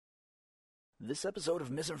This episode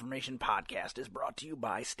of Misinformation Podcast is brought to you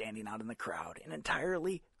by Standing Out in the Crowd, an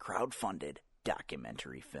entirely crowd-funded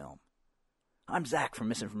documentary film. I'm Zach from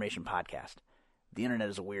Misinformation Podcast. The internet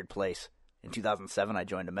is a weird place. In 2007, I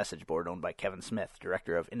joined a message board owned by Kevin Smith,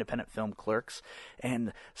 director of independent film Clerks,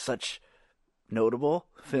 and such notable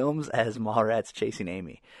films as Mallrats Chasing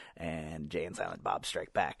Amy and Jay and Silent Bob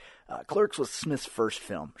Strike Back. Clerks was Smith's first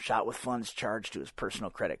film, shot with funds charged to his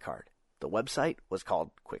personal credit card. The website was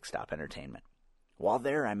called Quick Stop Entertainment. While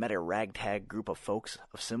there, I met a ragtag group of folks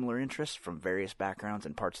of similar interests from various backgrounds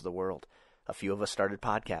and parts of the world. A few of us started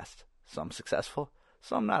podcasts, some successful,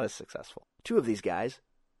 some not as successful. Two of these guys,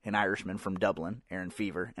 an Irishman from Dublin, Aaron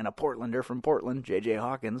Fever, and a Portlander from Portland, J.J.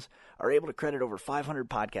 Hawkins, are able to credit over 500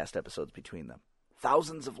 podcast episodes between them.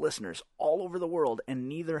 Thousands of listeners all over the world, and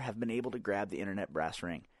neither have been able to grab the internet brass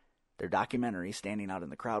ring. Their documentary, Standing Out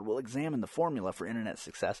in the Crowd, will examine the formula for internet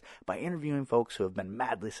success by interviewing folks who have been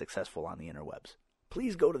madly successful on the interwebs.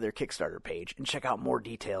 Please go to their Kickstarter page and check out more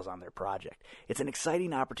details on their project. It's an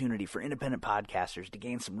exciting opportunity for independent podcasters to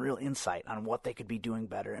gain some real insight on what they could be doing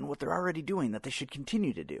better and what they're already doing that they should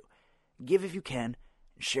continue to do. Give if you can,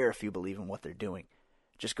 and share if you believe in what they're doing.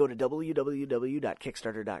 Just go to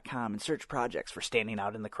www.kickstarter.com and search projects for Standing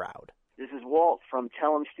Out in the Crowd. This is Walt from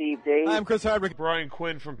Tell 'em Steve Dave. I'm Chris Hardwick. Brian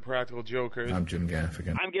Quinn from Practical Jokers. I'm Jim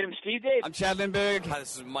Gaffigan. I'm Get 'em Steve Dave. I'm Chad Lindbergh. Hi,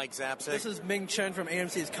 this is Mike Zapsik. This is Ming Chen from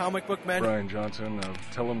AMC's Comic Book Men. Brian Johnson of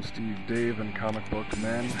Tell 'em Steve Dave and Comic Book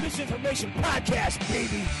Men. Misinformation Podcast,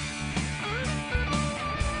 baby!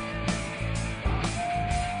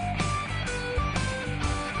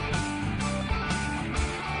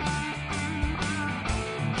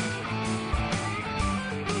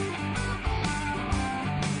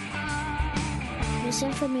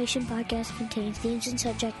 Misinformation Podcast contains themes and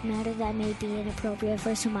subject matter that may be inappropriate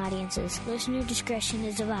for some audiences. Listener discretion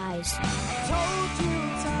is advised. I told you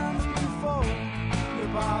times before,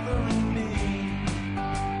 you're bothering me.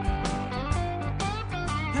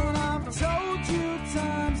 And I've told you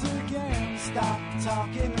times again, stop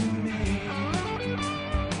talking to me.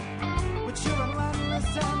 But you're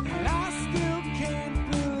relentless and I still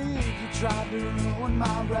can't believe you tried to ruin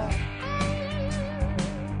my rep.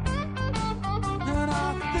 And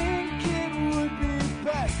I think it would be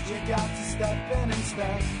best you got to step in and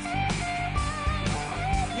step.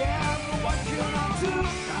 Yeah, but what can I do?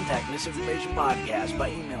 Contact Misinformation Podcast by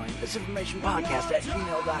emailing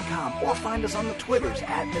misinformationpodcast@gmail.com or find us on the Twitters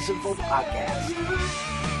 @misinfopodcast.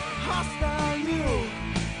 Hostile you.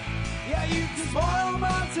 Yeah, you can spoil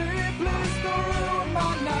my day, please don't ruin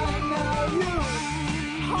my night. Now you,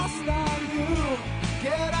 hostile you,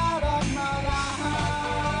 get out of my life.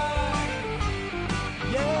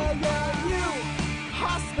 Yeah, you,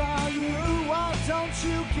 hostile you, why don't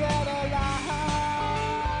you get alive?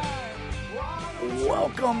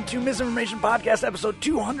 Welcome to Misinformation Podcast, episode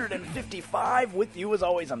 255. With you, as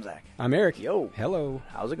always, I'm Zach. I'm Eric. Yo. Hello.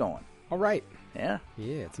 How's it going? All right. Yeah?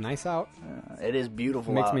 Yeah, it's nice out. It is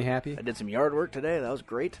beautiful Makes out. me happy. I did some yard work today. That was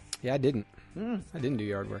great. Yeah, I didn't. I didn't do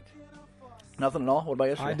yard work. Nothing at all? What about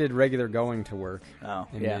yesterday? I did regular going to work. Oh,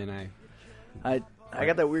 and yeah. then I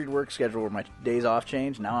got that weird work schedule where my days off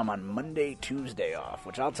change. Now I'm on Monday, Tuesday off,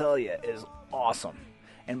 which I'll tell you is awesome.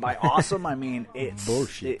 And by awesome, I mean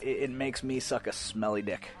bullshit. It makes me suck a smelly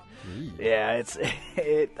dick. Ew. Yeah,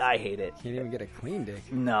 I hate it. Can't even get a clean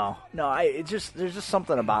dick. No, there's just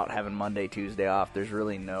something about having Monday, Tuesday off. There's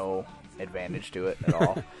really no advantage to it at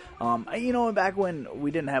all. Back when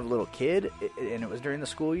we didn't have a little kid and it was during the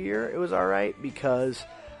school year, it was all right because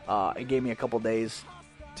it gave me a couple days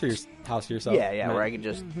to your house to yourself. Yeah, where I could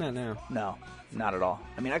just not now. No, not at all.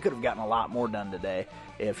 I mean, I could have gotten a lot more done today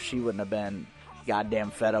if she wouldn't have been goddamn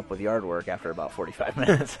fed up with yard work after about 45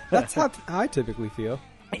 minutes. That's how I typically feel.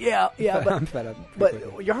 Yeah, but I'm fed up. But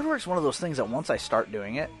quickly. yard work's one of those things that once I start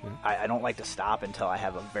doing it, I don't like to stop until I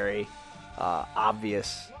have a very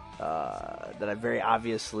obvious that I very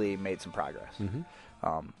obviously made some progress. Mm-hmm.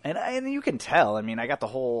 And you can tell. I mean, I got the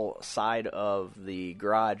whole side of the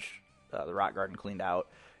garage, the rock garden cleaned out,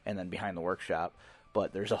 and then behind the workshop.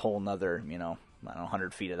 But there's a whole nother,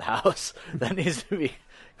 100 feet of the house that needs to be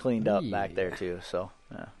cleaned up back there too. So,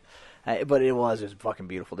 yeah. But it was fucking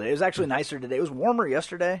beautiful today. It was actually nicer today. It was warmer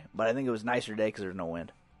yesterday, but I think it was nicer today because there's no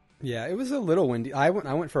wind. Yeah, it was a little windy. I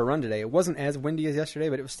went for a run today. It wasn't as windy as yesterday,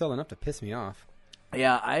 but it was still enough to piss me off.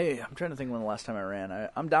 Yeah, I'm trying to think when the last time I ran.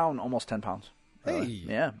 I'm down almost 10 pounds. Hey.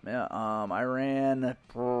 Yeah. I ran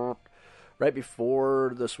right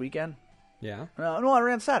before this weekend. Yeah. No, I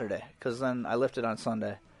ran Saturday because then I lifted on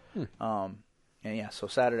Sunday. And yeah, so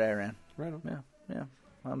Saturday I ran. Right on. Yeah.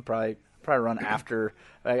 I'm probably run after.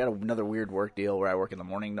 I got another weird work deal where I work in the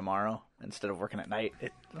morning tomorrow, instead of working at night.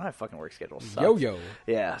 My fucking work schedule sucks. Yo-yo.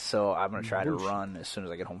 Yeah, so I'm going to try to run as soon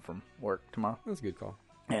as I get home from work tomorrow. That's a good call.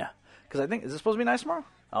 Yeah, because I think, is it supposed to be nice tomorrow?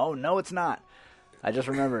 Oh, no, it's not. I just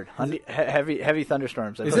remembered. Heavy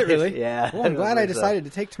thunderstorms. Is it really? Yeah. Well, I'm glad I decided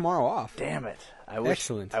to take tomorrow off. Damn it.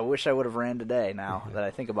 Excellent. I wish I would have ran today now that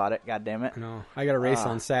I think about it. God damn it. No, I got a race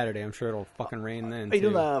on Saturday. I'm sure it'll fucking rain then. Are you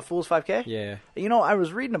doing the Fools 5K? Yeah. You know, I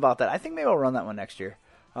was reading about that. I think maybe I'll run that one next year.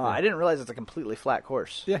 I didn't realize it's a completely flat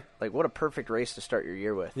course. Yeah. Like, what a perfect race to start your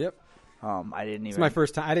year with. Yep. I didn't even. It's my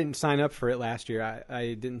first time. I didn't sign up for it last year.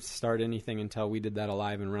 I didn't start anything until we did that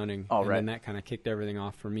Alive and Running. Oh, and right. then that kind of kicked everything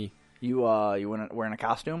off for me. You went wearing a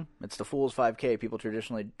costume? It's the Fools 5K. People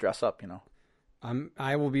traditionally dress up, you know.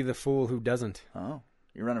 I will be the fool who doesn't. Oh.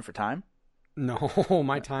 You're running for time? No,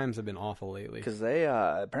 my times have been awful lately. Because they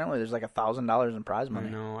apparently there's like $1,000 in prize money.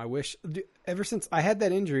 I know. I wish. Ever since I had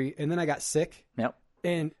that injury and then I got sick. Yep.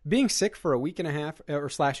 And being sick for a week and a half or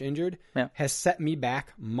 / injured has set me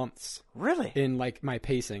back months. Really? In like my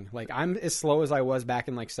pacing. Like I'm as slow as I was back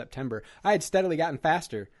in like September. I had steadily gotten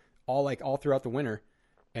faster all throughout the winter.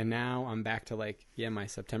 And now I'm back to my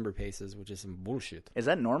September paces, which is some bullshit. Is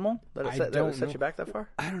that normal? That it set you back that far?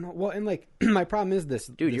 I don't know. Well, and my problem is this.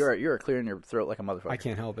 Dude, you're clearing your throat like a motherfucker. I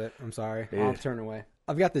can't help it. I'm sorry. Dude. I'll turn away.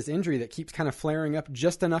 I've got this injury that keeps kind of flaring up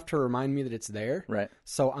just enough to remind me that it's there. Right.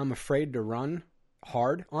 So I'm afraid to run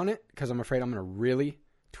hard on it because I'm afraid I'm going to really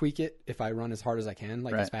tweak it if I run as hard as I can,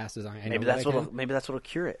 as fast as I know. Maybe that's what'll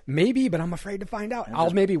cure it. Maybe, but I'm afraid to find out.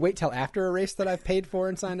 I'll maybe wait till after a race that I've paid for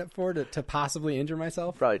and signed up for to possibly injure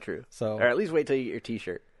myself. Probably true. So, or at least wait till you get your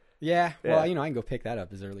T-shirt. Yeah. Well, I can go pick that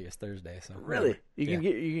up as early as Thursday. So really, you can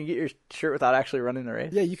get your shirt without actually running the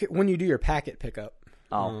race. Yeah, you can when you do your packet pickup.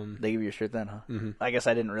 Oh, they give you your shirt then, huh? Mm-hmm. I guess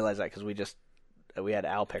I didn't realize that because we had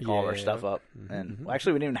Al pick all of our stuff up, and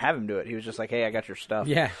actually we didn't even have him do it. He was just like, "Hey, I got your stuff."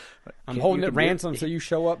 Yeah, I'm holding it ransom, so you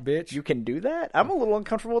show up, bitch. You can do that. I'm a little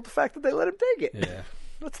uncomfortable with the fact that they let him take it. Yeah,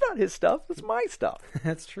 that's not his stuff. It's my stuff.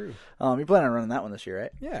 That's true. You plan on running that one this year,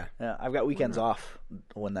 right? Yeah. Yeah, I've got weekends off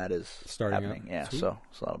when that is starting happening. Up. Yeah, Sweet. so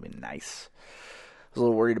that'll be nice. I was a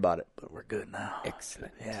little worried about it, but we're good now.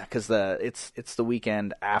 Excellent. Yeah, because it's the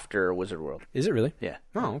weekend after Wizard World. Is it really? Yeah.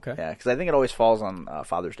 Oh, okay. Yeah, because I think it always falls on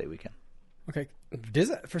Father's Day weekend. Okay.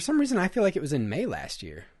 For some reason, I feel like it was in May last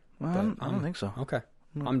year. Well, I don't think so. Okay.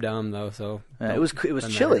 I'm dumb though, so it was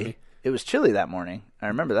chilly. It was chilly that morning. I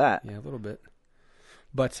remember that. Yeah, a little bit.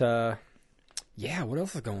 But what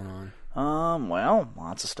else is going on? Well,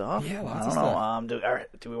 lots of stuff. Yeah, lots of stuff.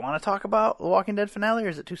 Do we want to talk about the Walking Dead finale, or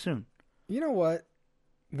is it too soon? You know what?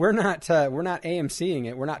 We're not AMCing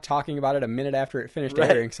it. We're not talking about it a minute after it finished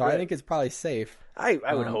airing, so I think it's probably safe.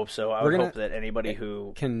 I would hope so. I would hope that anybody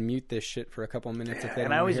who can mute this shit for a couple minutes if they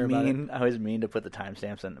don't I always mean to put the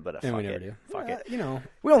timestamps in, but we never do. Fuck it.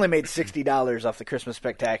 We only made $60 off the Christmas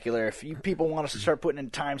Spectacular. If you people want us to start putting in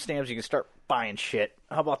timestamps, you can start buying shit.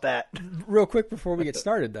 How about that? Real quick before we get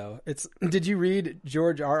started, though, did you read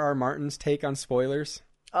George R.R. Martin's take on spoilers?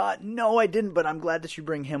 No, I didn't, but I'm glad that you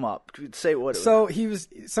bring him up. Say what.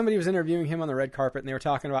 Somebody was interviewing him on the red carpet, and they were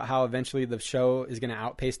talking about how eventually the show is going to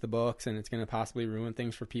outpace the books, and it's going to possibly ruin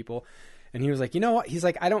things for people. And he was like, you know what? He's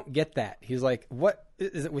like, I don't get that. He's like, what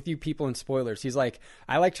is it with you people and spoilers? He's like,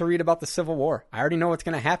 I like to read about the Civil War. I already know what's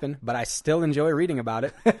going to happen, but I still enjoy reading about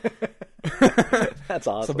it. That's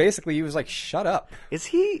awesome. So basically, he was like, shut up.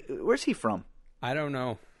 Where's he from? I don't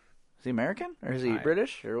know. Is he American? Or is he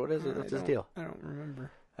British? Or what is it? What's his deal? I don't remember.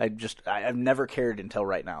 I've never cared until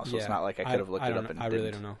right now, so it's not like I could have looked it up and I really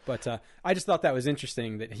don't know. But I just thought that was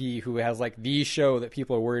interesting that he, who has like the show that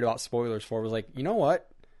people are worried about spoilers for, was like, you know what?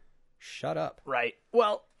 Shut up. Right.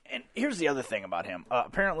 Well, and here's the other thing about him.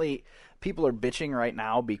 Apparently, people are bitching right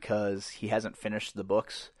now because he hasn't finished the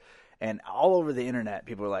books. And all over the internet,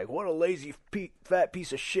 people are like, what a lazy, fat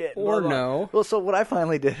piece of shit. Or blah, blah. no. Well, so what I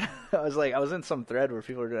finally did, I was in some thread where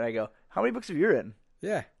people were doing, I go, how many books have you written?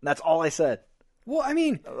 Yeah. And that's all I said. Well, I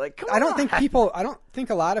mean, I don't think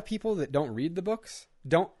a lot of people that don't read the books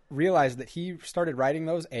don't realize that he started writing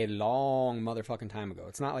those a long motherfucking time ago.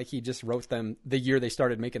 It's not like he just wrote them the year they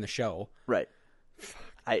started making the show. Right.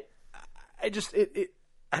 I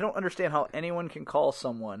don't understand how anyone can call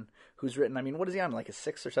someone who's written, I mean, what is he on, like his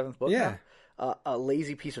 6th or 7th book now? A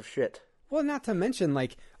lazy piece of shit. Well, not to mention,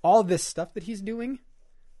 like, all this stuff that he's doing.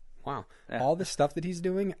 Wow. Yeah. All this stuff that he's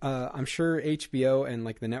doing, I'm sure HBO and,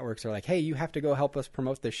 like, the networks are like, hey, you have to go help us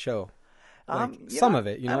promote this show. Like, some of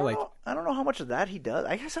it, you know, like... know how much of that he does.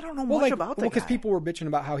 I guess I don't know much about that guy. Because people were bitching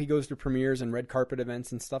about how he goes to premieres and red carpet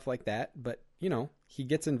events and stuff like that. But, he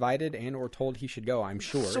gets invited and or told he should go, I'm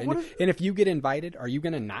sure. So and if you get invited, are you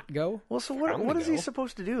going to not go? Well, so what is he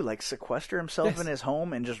supposed to do? Like sequester himself in his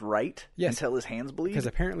home and just write until his hands bleed? Because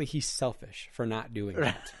apparently he's selfish for not doing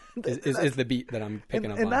that. is the beat that I'm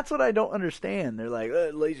picking up on. And that's what I don't understand. They're like,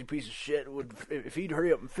 lazy piece of shit if he'd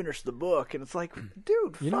hurry up and finish the book. And it's like,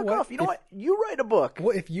 dude, fuck off. You know what? You write a book.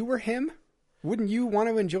 Well, if you were him, wouldn't you want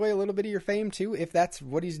to enjoy a little bit of your fame too? If that's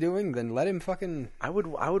what he's doing, then let him fucking... I would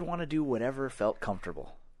want to do whatever felt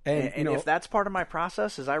comfortable. And if that's part of my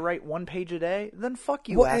process is I write 1 page a day, then fuck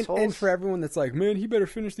you, assholes. And for everyone that's like, man, he better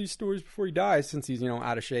finish these stories before he dies since he's,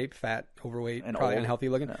 out of shape, fat, overweight, and probably unhealthy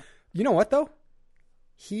looking. No. You know what, though?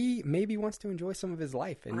 He maybe wants to enjoy some of his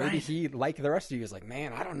life. And maybe he, like the rest of you, is like,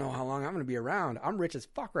 man, I don't know how long I'm going to be around. I'm rich as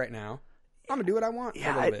fuck right now. I'm going to do what I want for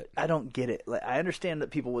a little bit. I don't get it. Like, I understand that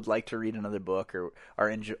people would like to read another book or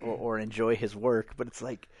enjoy his work, but it's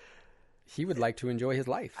like... He would like to enjoy his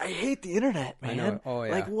life. I hate the internet, man. I know. Oh,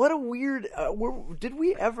 yeah. Like, what a weird... did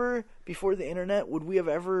we ever, before the internet, would we have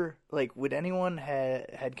ever... Like, would anyone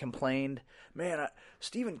had complained, man,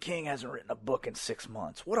 Stephen King hasn't written a book in 6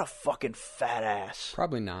 months. What a fucking fat ass.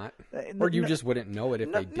 Probably not. Or you just wouldn't know it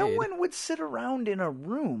if they did. No one would sit around in a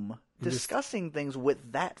room discussing things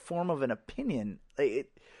with that form of an opinion. The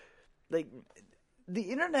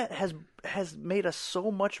internet has made us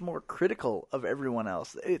so much more critical of everyone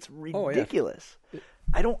else. It's ridiculous. Oh,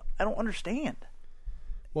 yeah. I don't understand.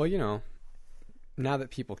 Well, now that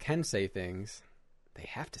people can say things, they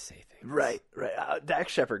have to say things. Right.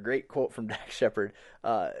 Dax Shepard, great quote from Dax Shepard,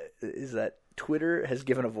 is that Twitter has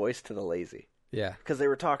given a voice to the lazy. Yeah. Because they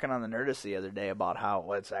were talking on the Nerdist the other day about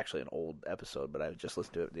how, it's actually an old episode, but I just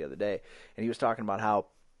listened to it the other day, and he was talking about how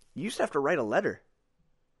you used to have to write a letter.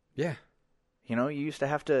 Yeah. You used to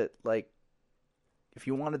have to, if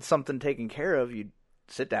you wanted something taken care of, you'd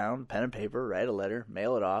sit down, pen and paper, write a letter,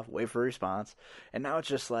 mail it off, wait for a response. And now it's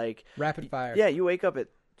just like... rapid fire. Yeah, you wake up at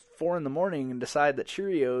 4 in the morning and decide that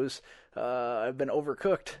Cheerios have been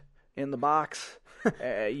overcooked in the box.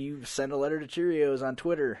 You send a letter to Cheerios on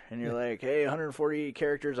Twitter, and you're like, hey, 148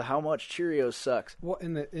 characters of how much Cheerios sucks. Well,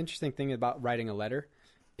 and the interesting thing about writing a letter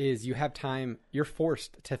is you have time, you're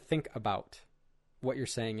forced to think about what you're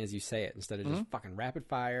saying as you say it instead of just fucking rapid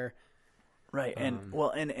fire. Right.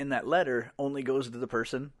 And that letter only goes to the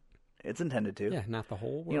person it's intended to. Yeah, not the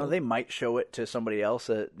whole world. They might show it to somebody else,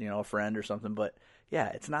 a friend or something, but yeah,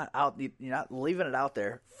 it's not out. You're not leaving it out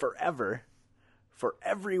there forever for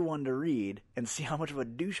everyone to read and see how much of a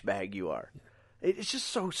douchebag you are. Yeah. It's just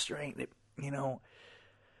so strange.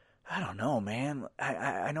 I don't know, man.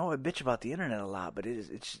 I know I bitch about the internet a lot, but it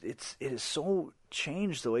is so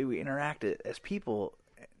changed the way we interact as people,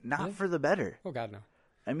 not for the better. Oh God, no.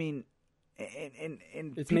 I mean, and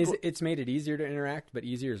it's made it easier to interact, but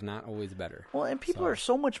easier is not always better. Well, and people are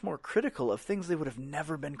so much more critical of things they would have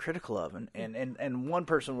never been critical of, and one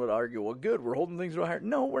person would argue, well, good, we're holding things to a higher.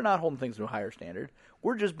 No, we're not holding things to a higher standard.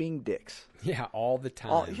 We're just being dicks. Yeah, all the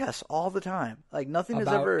time. All the time. Like nothing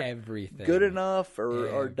about is ever everything. Good enough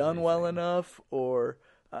or done well enough or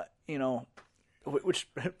which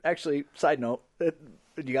actually, side note,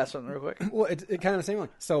 you got something real quick? Well, it's kind of the same one.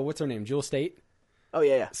 So what's her name? Jewel State? Oh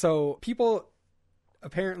yeah. So people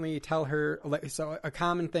apparently tell her. So a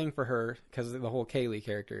common thing for her, because of the whole Kaylee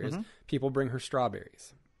character, is people bring her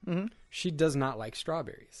strawberries. Mm-hmm. She does not like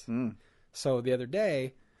strawberries. Mm. So the other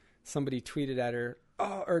day, somebody tweeted at her.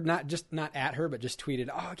 Oh, or not at her, but just tweeted,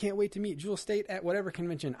 oh, I can't wait to meet Jewel State at whatever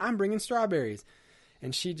convention. I'm bringing strawberries.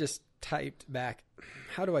 And she just typed back,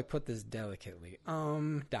 how do I put this delicately? ...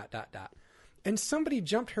 And somebody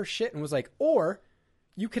jumped her shit and was like, or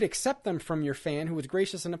you could accept them from your fan who was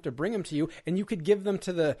gracious enough to bring them to you, and you could give them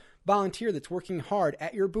to the volunteer that's working hard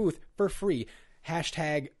at your booth for free.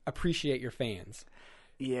 # appreciate your fans.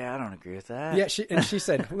 Yeah, I don't agree with that. Yeah, she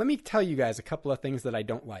said, let me tell you guys a couple of things that I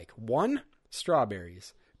don't like. 1,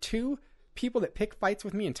 strawberries. 2, people that pick fights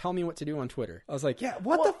with me and tell me what to do on Twitter. I was like, yeah,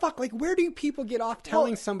 what the fuck? Like, where do people get off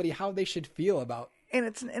telling somebody how they should feel about? And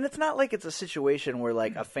it's not like it's a situation where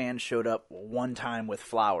like a fan showed up one time with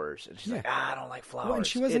flowers and she's like, I don't like flowers. Well, and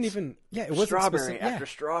she wasn't it wasn't strawberry after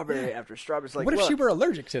strawberry after strawberry. It's like, what if she were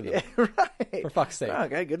allergic to them? Yeah, right. For fuck's sake.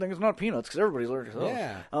 Okay, good thing it's not peanuts because everybody's allergic to those.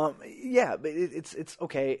 Yeah. But it's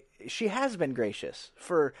okay. She has been gracious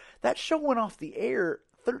for that show went off the air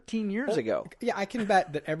 13 years ago. Yeah, I can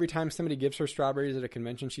bet that every time somebody gives her strawberries at a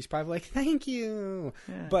convention, she's probably like, thank you.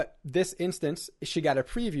 Yeah. But this instance, she got a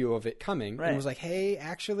preview of it coming and was like, hey,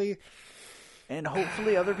 actually, And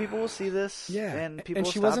hopefully other people will see this. Yeah, and people. And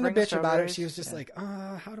will she stop wasn't a bringing bitch about it. strawberries. She was just like,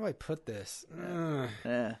 how do I put this?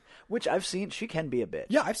 Yeah. Which I've seen. She can be a bitch.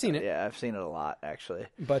 Yeah, I've seen it. Yeah, I've seen it a lot actually.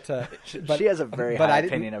 But she has a very high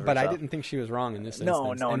opinion of herself. But I didn't think she was wrong in this instance.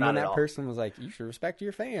 No, and not when at that all. person was like, "You should respect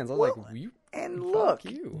your fans," I was like, "You." And fuck look,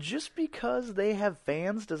 you. just because they have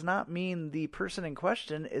fans does not mean the person in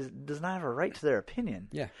question does not have a right to their opinion.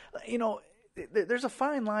 Yeah. You know, there's a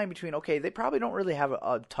fine line between, okay, they probably don't really have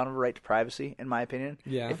a ton of right to privacy, in my opinion.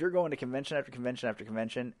 Yeah. If you're going to convention after convention after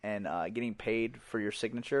convention and getting paid for your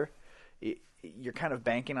signature, you're kind of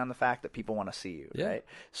banking on the fact that people want to see you, right?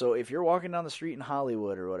 So if you're walking down the street in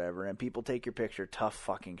Hollywood or whatever and people take your picture, tough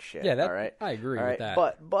fucking shit. Yeah, all right? I agree all with right?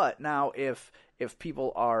 that. But now if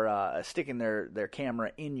people are sticking their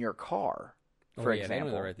camera in your car, for example, they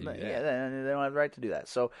don't have the right to do that. Yeah, they don't have the right to do that.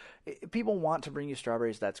 So if people want to bring you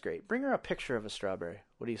strawberries, that's great. Bring her a picture of a strawberry.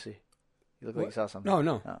 What do you see? You look like you saw something.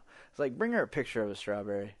 No. It's like, bring her a picture of a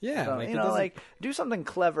strawberry. Yeah, So, like, you it know, doesn't- like, do something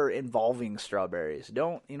clever involving strawberries.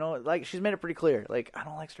 Don't, like, she's made it pretty clear. Like, I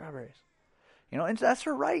don't like strawberries. And that's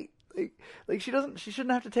her right. Like she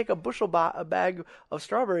shouldn't have to take a bag of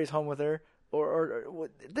strawberries home with her. Or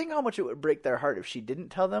think how much it would break their heart if she didn't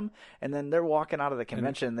tell them, and then they're walking out of the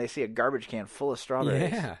convention and they see a garbage can full of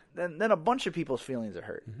strawberries. Yeah. Then a bunch of people's feelings are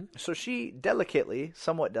hurt. Mm-hmm. So she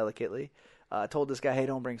somewhat delicately, told this guy, "Hey,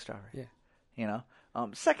 don't bring strawberries." Yeah.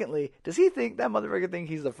 Secondly, does he think that motherfucker think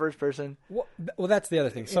he's the first person? Well, that's the other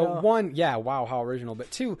thing. So one, wow, how original.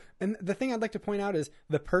 But two, and the thing I'd like to point out is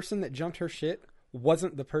the person that jumped her shit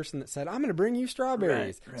wasn't the person that said, "I'm going to bring you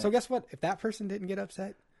strawberries." Right. So guess what? If that person didn't get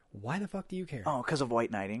upset, why the fuck do you care? Oh, because of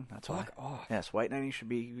white knighting. That's why. Fuck off. Yes, white knighting should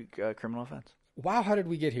be a criminal offense. Wow, how did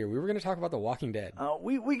we get here? We were going to talk about The Walking Dead.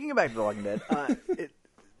 We can get back to The Walking Dead.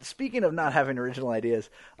 Speaking of not having original ideas,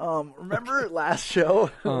 remember last show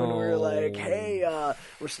when we were like, hey,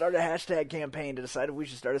 we're starting a hashtag campaign to decide if we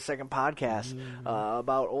should start a second podcast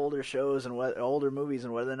about older shows and older movies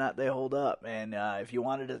and whether or not they hold up. And if you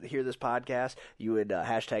wanted to hear this podcast, you would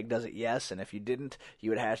hashtag does it yes. And if you didn't, you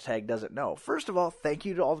would hashtag does it no. First of all, thank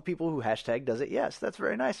you to all the people who hashtag does it yes. That's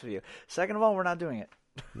very nice of you. Second of all, we're not doing it.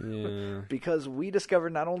 Yeah. Because we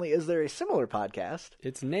discovered not only is there a similar podcast,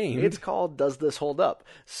 It's named. it's called Does This Hold Up?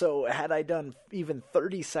 So had I done even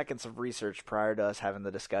 30 seconds of research prior to us having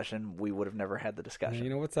the discussion, we would have never had the discussion. You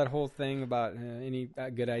know, what's that whole thing about any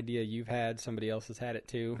good idea you've had, somebody else has had it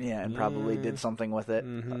too? Yeah, and probably did something with it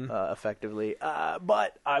effectively.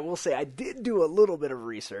 But I will say I did do a little bit of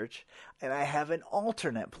research, and I have an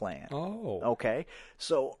alternate plan. Oh. Okay?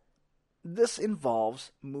 So this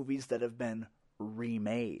involves movies that have been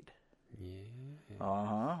remade.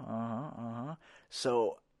 Yeah.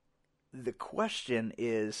 So the question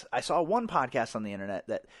is, I saw one podcast on the internet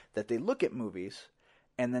that they look at movies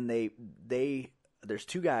and then they there's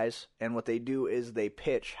two guys, and what they do is they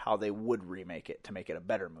pitch how they would remake it to make it a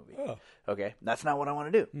better movie. Oh. Okay, that's not what I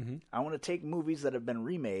want to do. I want to take movies that have been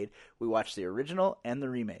remade. We watch the original and the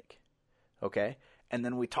remake. Okay, and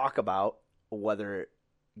then we talk about whether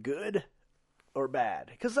good or bad,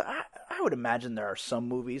 because I would imagine there are some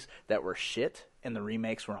movies that were shit and the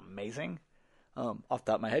remakes were amazing. Off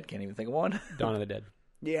the top of my head, can't even think of one. Dawn of the Dead.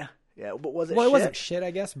 Yeah, but was it? Well, shit? it wasn't shit,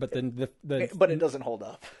 I guess, but But it doesn't hold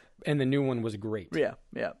up. and the new one was great. Yeah.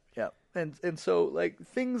 And so like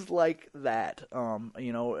things like that,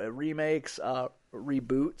 remakes,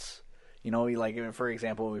 reboots. Like for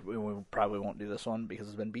example, we probably won't do this one because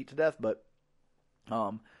it's been beat to death, but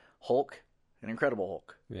Hulk, an Incredible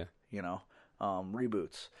Hulk. Yeah.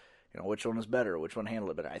 Reboots. Which one was better? Which one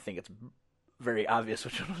handled it better? I think it's very obvious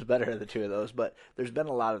which one was better of the two of those, but there's been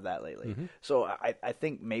a lot of that lately. So I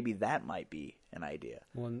think maybe that might be an idea.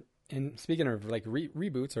 Well, and speaking of like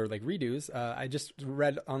reboots or like redos, I just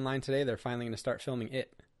read online today they're finally going to start filming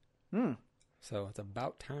it. So it's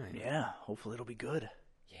about time. Yeah, hopefully it'll be good.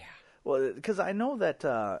 Yeah. Well, because I know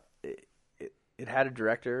that it had a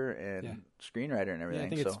director and screenwriter and everything. Yeah, I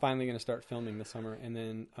think it's finally going to start filming this summer, and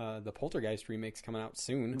then the Poltergeist remake's coming out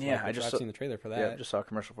soon. Yeah, I've seen the trailer for that. Yeah, I just saw a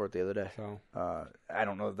commercial for it the other day. So I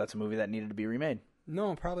don't know if that's a movie that needed to be remade.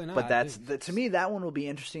 No, probably not. But to me, that one will be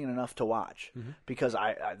interesting enough to watch because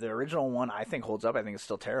the original one I think holds up. I think it's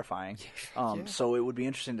still terrifying. So it would be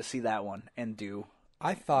interesting to see that one and do.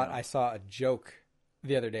 I thought I saw a joke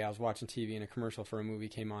the other day. I was watching TV and a commercial for a movie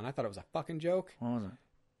came on. I thought it was a fucking joke. What was it?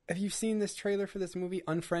 Have you seen this trailer for this movie,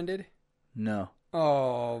 Unfriended? No.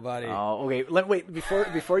 Oh, buddy. Oh, okay. Wait,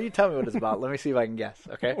 before you tell me what it's about, let me see if I can guess,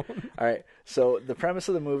 okay? All right. So the premise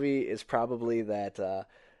of the movie is probably that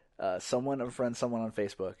someone unfriends someone on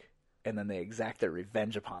Facebook, and then they exact their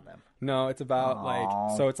revenge upon them. No, it's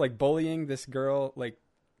about so it's like bullying this girl, like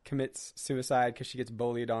commits suicide because she gets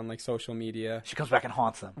bullied on like social media. She comes back and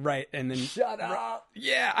haunts them. Right, and then Shut up.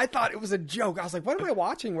 Yeah, I thought it was a joke. I was like, what am I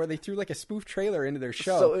watching? Where they threw like a spoof trailer into their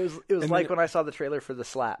show. So it was And like then- when I saw the trailer for The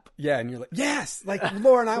Slap. Yeah, and you're like, yes. Like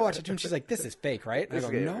Laura and I watched it too, and she's like, this is fake, right? And I go,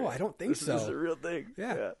 This- no, I don't think so. This is a real thing.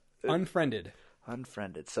 Yeah. Unfriended.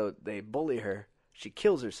 Unfriended. So they bully her. She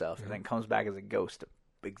kills herself and then comes back as a ghost to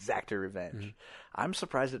exact her revenge. I'm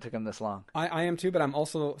surprised it took him this long. I am too, but I'm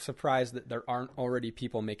also surprised that there aren't already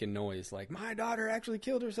people making noise like, my daughter actually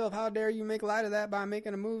killed herself. How dare you make light of that by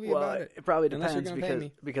making a movie about it? It probably Unless you're depends gonna pay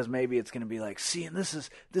me. because maybe it's going to be like, see, and this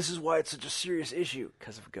is why it's such a serious issue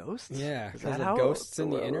because of ghosts. Yeah, Is because that of how ghosts it in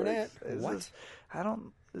the works? internet. Is What? This, I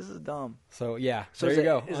don't. This is dumb. So yeah, So there is you it-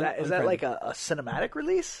 go. Is that Unfriended. like a cinematic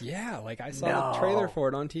release? Yeah, like I saw No. the trailer for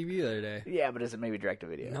it on TV the other day. Yeah, but is it maybe direct to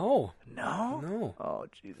video? No, No. no, Oh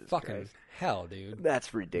Jesus. fucking Christ. hell, dude.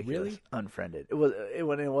 That's ridiculous. Really? Unfriended. It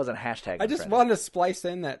wasn't hashtag. I just unfriended. wanted to splice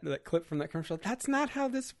in that clip from that commercial. That's not how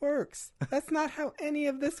this works. That's not how any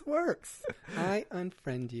of this works. I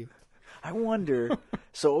unfriend you. I wonder.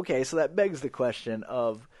 so that begs the question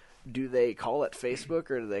of, do they call it Facebook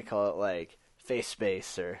or do they call it like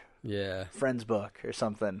FaceSpace or Yeah, Friendsbook or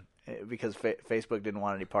something? Because Facebook didn't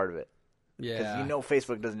want any part of it. Because yeah,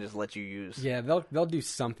 Facebook doesn't just let you use. yeah. They'll do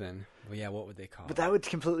something. But yeah, what would they call But it? that would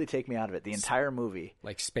completely take me out of it. The entire movie.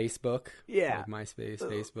 Like Spacebook. Yeah. like MySpace,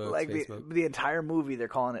 Facebook, Like Facebook. the entire movie, they're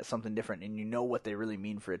calling it something different, and you know what they really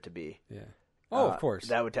mean for it to be. Yeah. Oh, of course.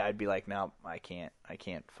 I'd be like, no, I can't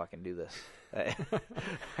fucking do this. I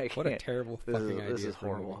What a can't. terrible This fucking is, idea. This is for a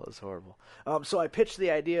movie. horrible. This is horrible. So I pitched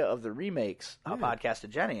the idea of the remakes podcast to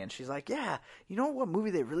Jenny, and she's like, yeah, you know what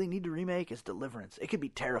movie they really need to remake is Deliverance. It could be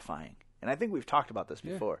terrifying. And I think we've talked about this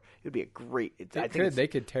before. It would be a great. They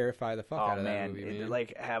could terrify the fuck out of that man, movie, man.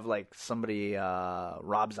 like have like somebody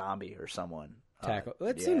Rob Zombie or someone Tackle.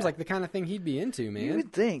 That yeah. seems like the kind of thing he'd be into, man. You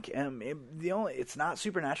would think. It's not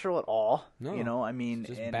supernatural at all. No. You know, I mean,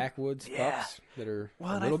 Just and- backwoods yeah. pups that are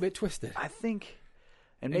Well, a and little bit twisted. I think,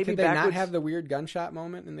 and And maybe could they not backwards- have the weird gunshot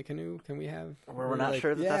moment in the canoe? Can we have Where we're not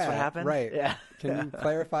sure that that's what happened? Right. Yeah. Can you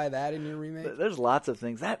clarify that in your remake? There's lots of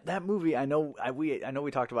things. That movie, I know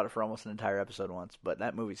we talked about it for almost an entire episode once, but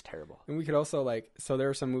that movie's terrible. And we could also so there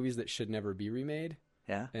are some movies that should never be remade,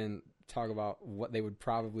 Yeah. and talk about what they would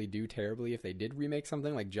probably do terribly if they did remake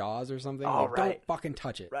something like Jaws or something. Oh, like, right. Don't fucking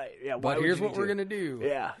touch it. Right. Yeah. why But would here's you what need we're to? gonna do.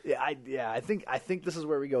 Yeah. Yeah. I think this is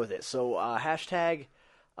where we go with it. So hashtag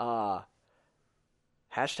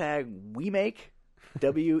we make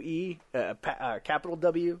capital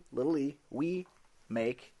W little e we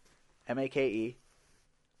make MAKE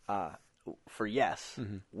for yes.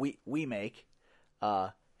 Mm-hmm. We make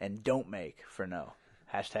and don't make for no.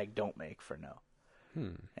 Hashtag don't make for no.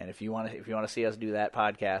 And if you want to see us do that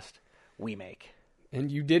podcast, we make. And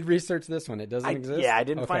you did research this one. It doesn't exist? Yeah, I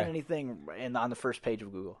didn't find Okay. anything on the first page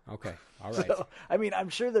of Google. Okay. All right. So, I mean, I'm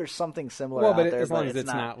sure there's something similar Well, out but there, as long but as it's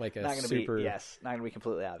not like a not gonna super- be, not going to be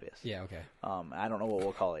completely obvious. Yeah, okay. I don't know what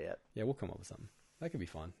we'll call it yet. Yeah, we'll come up with something. That could be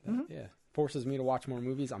fun. Yeah. Forces me to watch more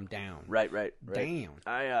movies. I'm down. Right. Damn.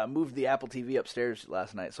 I moved the Apple TV upstairs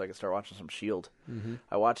last night so I could start watching some S.H.I.E.L.D. Mm-hmm.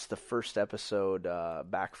 I watched the first episode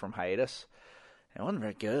back from hiatus. It wasn't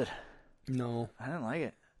very good. No. I didn't like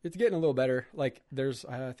it. It's getting a little better. Like,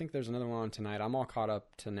 I think there's another one on tonight. I'm all caught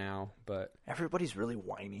up to now, but... Everybody's really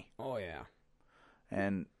whiny. Oh, yeah.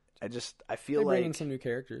 And I They feel bring like... in some new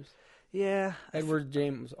characters. Yeah. Edward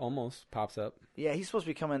James almost pops up. Yeah, he's supposed to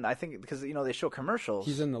be coming, I think, because, they show commercials.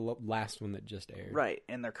 He's in the last one that just aired. Right,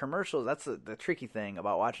 and their commercials, that's the tricky thing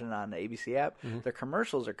about watching it on the ABC app. Their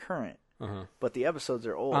commercials are current, but the episodes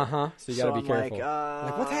are old. So you got to be I'm careful.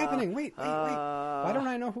 Like, what's happening? Wait. Why don't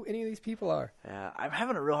I know who any of these people are? Yeah, I'm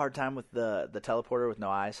having a real hard time with the teleporter with no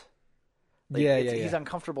eyes. Yeah. He's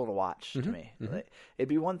uncomfortable to watch to me. Like, it'd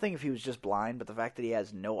be one thing if he was just blind, but the fact that he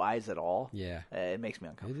has no eyes at all, Yeah. It makes me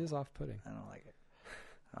It uncomfortable. is off-putting. I don't like it.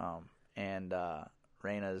 And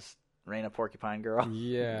Raina Porcupine Girl.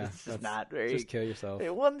 Yeah. It's just not very... Just kill yourself.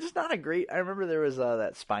 Well, just not a great... I remember there was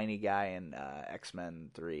that spiny guy in X-Men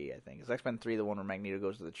 3, I think. Is X-Men 3 the one where Magneto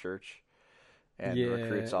goes to the church and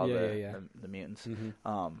recruits all the mutants?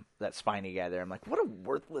 That spiny guy there. I'm like, what a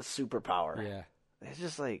worthless superpower. Yeah. It's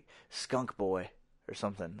just like Skunk Boy or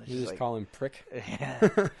something. It's You just like, call him Prick? Yeah.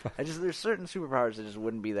 There's certain superpowers that just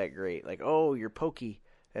wouldn't be that great. Like, oh, you're pokey.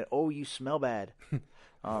 And, oh, you smell bad.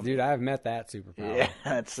 Dude, I've met that superpower. Yeah,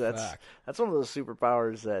 that's Fuck. one of those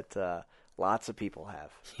superpowers that lots of people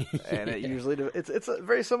have, and it usually it's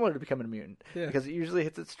very similar to becoming a mutant because it usually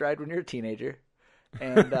hits its stride when you're a teenager,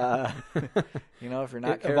 and if you're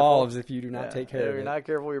not It careful, evolves if you do not take care if of you're it. not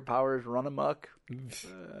careful, your powers run amok.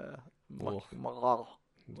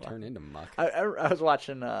 Turn into muck. I was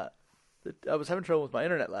watching. I was having trouble with my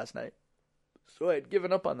internet last night, so I had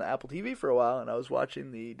given up on the Apple TV for a while, and I was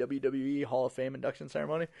watching the WWE Hall of Fame induction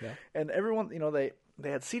ceremony. Yeah. And everyone,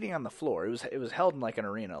 they had seating on the floor. It was held in like an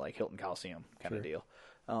arena, like Hilton Coliseum kind of deal,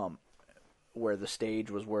 where the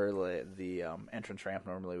stage was where the entrance ramp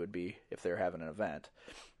normally would be if they were having an event.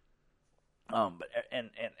 But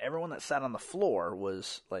everyone that sat on the floor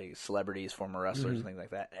was like celebrities, former wrestlers, and things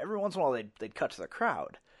like that. Every once in a while, they'd cut to the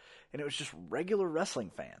crowd, and it was just regular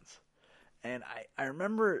wrestling fans. And I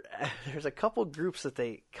remember there's a couple groups that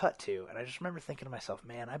they cut to, and I just remember thinking to myself,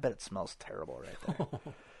 man, I bet it smells terrible right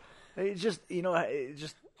there. It's just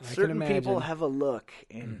certain people have a look,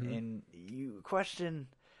 and you question.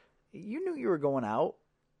 You knew you were going out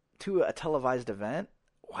to a televised event.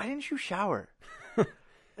 Why didn't you shower?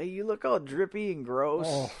 You look all drippy and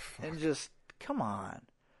gross, and just, come on.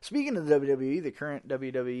 Speaking of the WWE, the current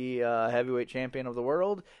WWE heavyweight champion of the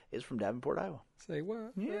world is from Davenport, Iowa. Say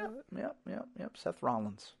what? Yep. Seth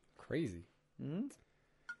Rollins. Crazy. Mm-hmm.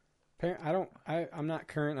 I'm not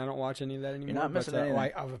current. I don't watch any of that anymore. You're not missing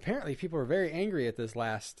anything. Apparently, people are very angry at this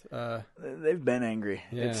last. They've been angry.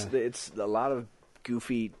 Yeah. It's a lot of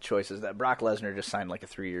goofy choices. That Brock Lesnar just signed like a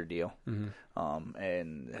 3-year deal,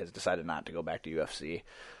 and has decided not to go back to UFC.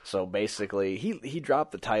 So basically, he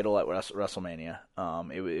dropped the title at WrestleMania.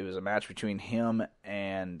 It was a match between him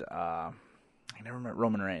and I never remember,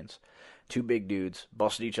 Roman Reigns. Two big dudes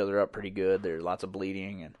busted each other up pretty good. There's lots of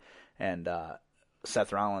bleeding, and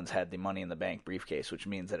Seth Rollins had the Money in the Bank briefcase, which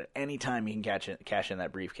means that at any time he can cash in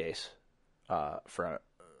that briefcase for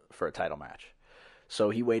a title match. So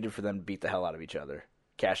he waited for them to beat the hell out of each other,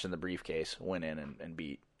 cashed in the briefcase, went in and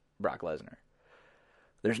beat Brock Lesnar.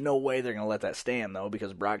 There's no way they're going to let that stand, though,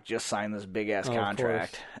 because Brock just signed this big-ass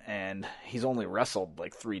contract, and he's only wrestled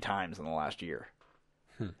like 3 times in the last year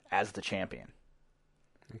as the champion.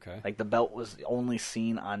 Okay. Like, the belt was only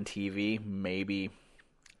seen on TV maybe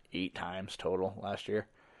 8 times total last year.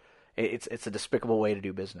 It's a despicable way to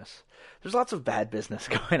do business. There's lots of bad business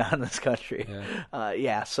going on in this country.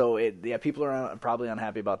 Yeah. So people are probably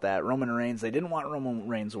unhappy about that. Roman Reigns, they didn't want Roman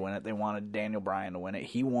Reigns to win it. They wanted Daniel Bryan to win it.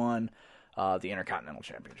 He won the Intercontinental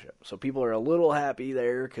Championship. So people are a little happy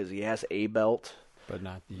there because he has a belt. But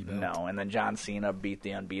not the belt. No, and then John Cena beat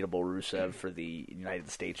the unbeatable Rusev for the United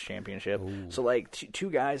States Championship. Ooh. So, like, two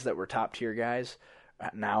guys that were top-tier guys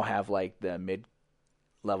now have, like, the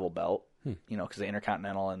mid-level belt. Because the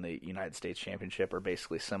Intercontinental and the United States Championship are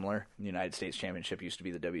basically similar. The United States Championship used to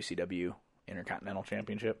be the WCW Intercontinental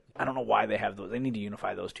Championship. I don't know why they have those. They need to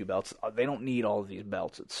unify those two belts. They don't need all of these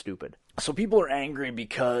belts. It's stupid. So people are angry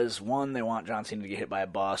because, 1, they want John Cena to get hit by a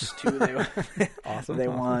bus. 2, they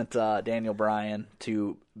want Daniel Bryan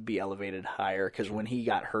to be elevated higher because when he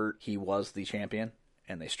got hurt, he was the champion.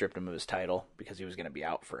 And they stripped him of his title because he was going to be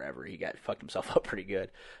out forever. He fucked himself up pretty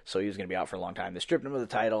good, so he was going to be out for a long time. They stripped him of the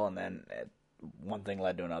title, and then one thing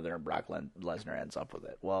led to another, and Brock Lesnar ends up with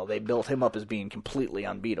it. Well, they built him up as being completely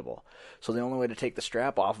unbeatable. So the only way to take the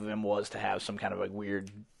strap off of him was to have some kind of a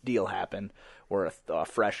weird deal happen where a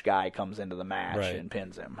fresh guy comes into the match and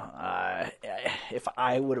pins him. If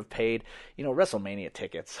I would have paid, WrestleMania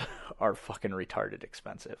tickets are fucking retarded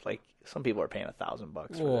expensive. Like, some people are paying $1,000 for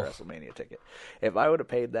the WrestleMania ticket. If I would have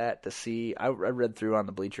paid that to see, I read through on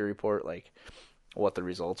the Bleacher Report, like, what the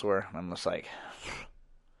results were, and I'm just like,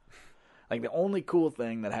 the only cool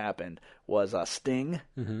thing that happened was Sting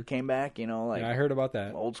came back, I heard about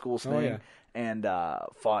that. Old school Sting, and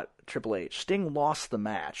fought Triple H. Sting lost the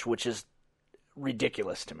match, which is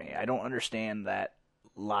ridiculous to me. I don't understand that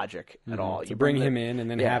logic at all. To bring him in and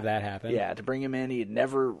then have that happen. Yeah, to bring him in. He had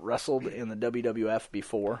never wrestled in the WWF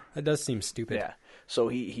before. That does seem stupid. Yeah. So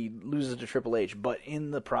he loses to Triple H, but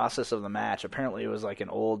in the process of the match, apparently it was like an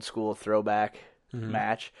old school throwback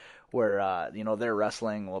match where they're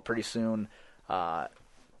wrestling. Well, pretty soon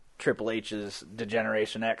Triple H's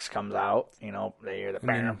Degeneration X comes out. They hear the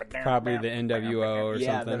probably the NWO or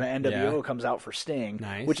something. Then the NWO comes out for Sting,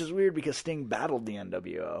 nice. Which is weird because Sting battled the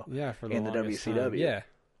NWO in the WCW. Time. Yeah,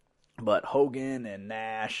 but Hogan and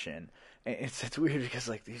Nash and it's weird because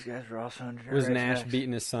like these guys were also under. Was Nash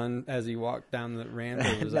beating his son as he walked down the ramp?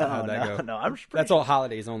 Or was how'd that go? No, that's all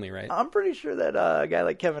holidays only, right? I'm pretty sure that a guy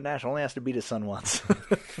like Kevin Nash only has to beat his son once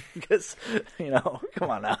because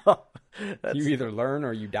come on now. You either learn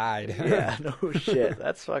or you died. Yeah, no shit.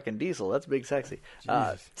 That's fucking Diesel. That's Big Sexy.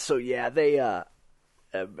 So yeah, they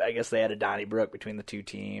I guess they had a Donnybrook between the two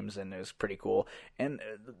teams, and it was pretty cool. And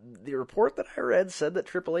the report that I read said that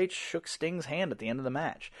Triple H shook Sting's hand at the end of the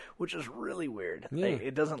match, which is really weird. Yeah.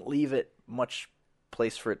 It doesn't leave it much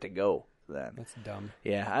place for it to go then. That's dumb.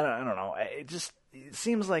 Yeah, I don't know. It just it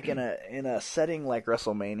seems like in a setting like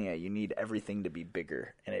WrestleMania, you need everything to be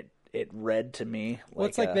bigger, and it read to me like well,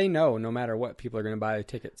 it's like they know no matter what, people are going to buy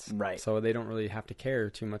tickets. Right. So they don't really have to care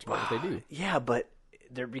too much about what they do. Yeah, but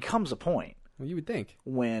there becomes a point Well, you would think.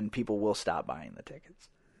 when people will stop buying the tickets.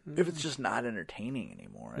 If it's just not entertaining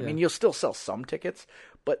anymore. I Yeah. mean, you'll still sell some tickets,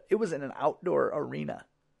 but it was in an outdoor arena.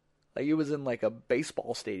 Like, it was in, like, a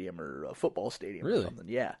baseball stadium or a football stadium Really? or something.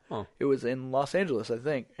 Yeah. Oh. It was in Los Angeles, I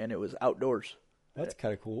think, and it was outdoors. That's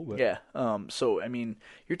kind of cool. But Yeah. So, I mean,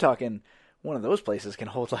 you're talking one of those places can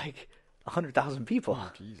hold, like, 100,000 people.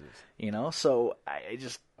 Oh, Jesus. You know? So,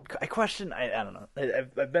 I question, I don't know.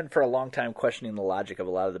 I've been for a long time questioning the logic of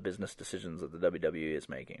a lot of the business decisions that the WWE is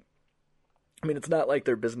making. I mean, it's not like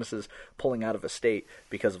their businesses pulling out of a state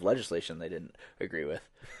because of legislation they didn't agree with.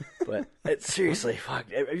 But seriously,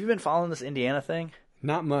 fuck. Have you been following this Indiana thing?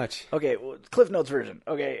 Not much. Okay, well, Cliff Notes version.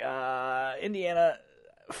 Okay, Indiana,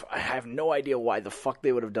 I have no idea why the fuck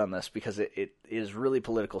they would have done this because it is really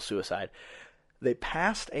political suicide. They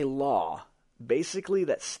passed a law basically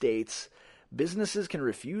that states businesses can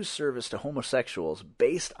refuse service to homosexuals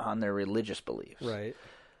based on their religious beliefs. Right.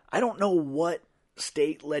 I don't know what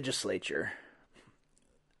state legislature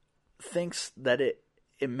thinks that it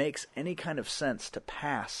makes any kind of sense to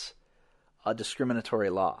pass a discriminatory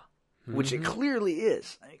law, which it clearly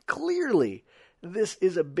is. I mean, clearly, this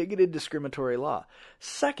is a bigoted discriminatory law.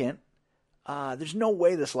 Second, there's no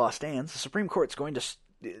way this law stands. The Supreme Court's going to...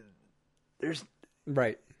 There's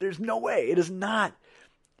no way. It is not...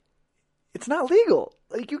 It's not legal.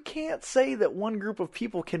 Like, you can't say that one group of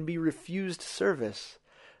people can be refused service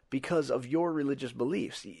because of your religious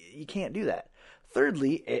beliefs. You can't do that.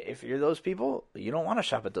 Thirdly, if you're those people, you don't want to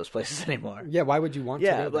shop at those places anymore. Yeah, why would you want to?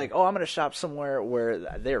 Yeah, like, I'm going to shop somewhere where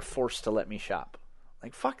they're forced to let me shop.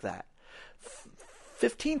 Like, fuck that.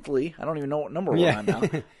 15thly, I don't even know what number we're on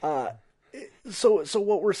now. So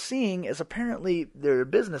what we're seeing is apparently there are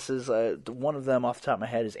businesses, one of them off the top of my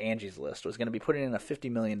head is Angie's List, was going to be putting in a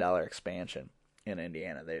 $50 million expansion in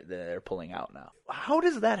Indiana. They're pulling out now. How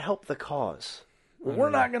does that help the cause? We're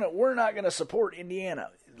not gonna support Indiana.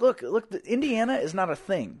 Look, Indiana is not a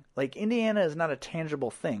thing. Like, Indiana is not a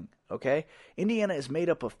tangible thing, okay? Indiana is made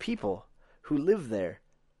up of people who live there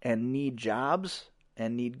and need jobs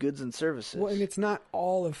and need goods and services. Well, and it's not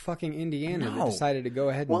all of fucking Indiana that decided to go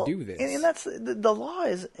ahead and do this. And that's the law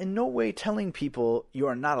is in no way telling people you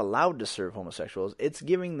are not allowed to serve homosexuals. It's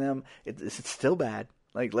giving them it's still bad.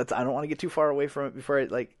 Like, I don't want to get too far away from it before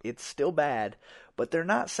it's still bad, but they're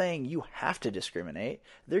not saying you have to discriminate.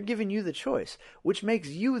 They're giving you the choice, which makes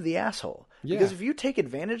you the asshole. Yeah. Because if you take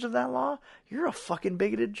advantage of that law, you're a fucking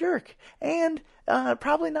bigoted jerk. And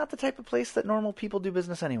probably not the type of place that normal people do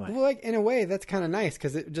business anyway. Well, like, in a way, that's kind of nice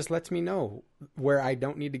because it just lets me know where I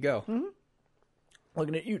don't need to go. Mm-hmm.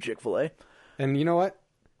 Looking at you, Chick-fil-A. And you know what?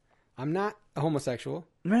 I'm not a homosexual.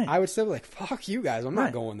 Right. I would still be like, fuck you guys. I'm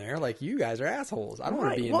not going there. Like, you guys are assholes. I don't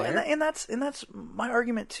want to be in there. And that's my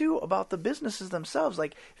argument, too, about the businesses themselves.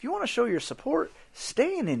 Like, if you want to show your support,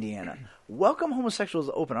 stay in Indiana. Welcome homosexuals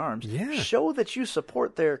with open arms. Yeah. Show that you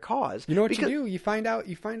support their cause. You know what you do? You find out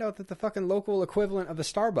that the fucking local equivalent of the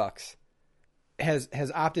Starbucks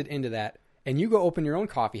has opted into that. And you go open your own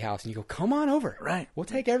coffee house and you go, come on over. Right. We'll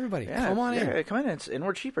take everybody. Yeah, come on in. Come in. And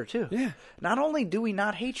we're cheaper, too. Yeah. Not only do we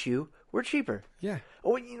not hate you, we're cheaper. Yeah.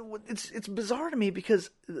 Oh, it's bizarre to me because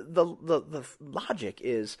the logic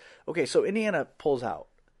is, okay, so Indiana pulls out.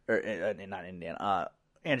 Or, not Indiana.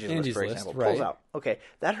 Angie's List, for example, pulls out. Okay,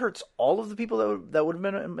 that hurts all of the people that would have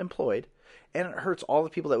been employed, and it hurts all the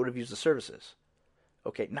people that would have used the services.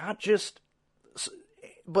 Okay, not just...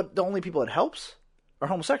 But the only people it helps are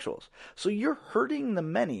homosexuals. So you're hurting the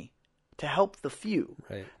many to help the few.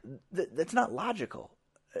 Right. That's not logical.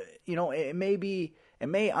 It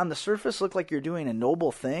may on the surface look like you're doing a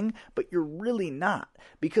noble thing, but you're really not.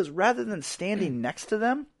 Because rather than standing next to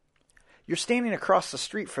them, you're standing across the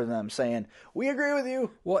street from them saying, we agree with you.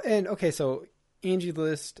 Well, and okay, so Angie's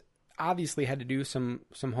List obviously had to do some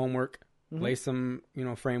homework, lay some,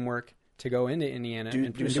 framework to go into Indiana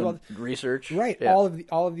and do some research. Right. Yeah.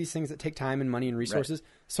 All of these things that take time and money and resources. Right.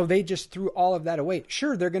 So they just threw all of that away.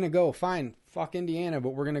 Sure, they're going to go, fine, fuck Indiana,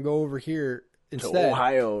 but we're going to go over here instead. To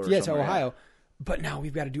Ohio to Ohio. But now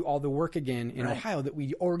we've got to do all the work again in Ohio that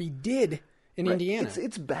we already did in Indiana.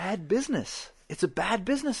 It's bad business. It's a bad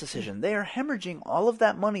business decision. They are hemorrhaging all of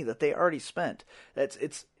that money that they already spent.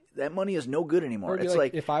 That money is no good anymore. It's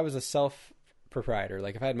like if I was a self-proprietor,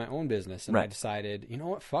 like if I had my own business and I decided, you know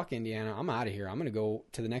what, fuck Indiana, I'm out of here. I'm going to go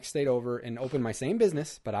to the next state over and open my same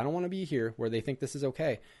business, but I don't want to be here where they think this is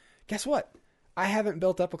okay. Guess what? I haven't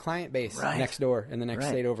built up a client base next door in the next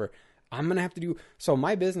state over. I'm going to have to do... So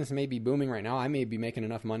my business may be booming right now. I may be making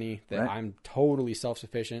enough money that I'm totally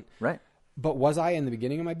self-sufficient. Right. But was I in the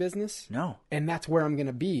beginning of my business? No. And that's where I'm going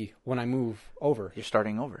to be when I move over. You're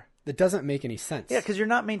starting over. That doesn't make any sense. Yeah, because you're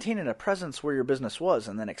not maintaining a presence where your business was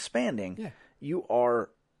and then expanding. Yeah. You are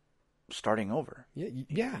starting over.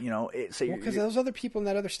 Yeah. You know, because those other people in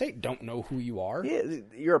that other state don't know who you are. Yeah,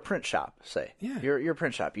 you're a print shop, say. Yeah. You're a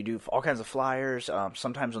print shop. You do all kinds of flyers.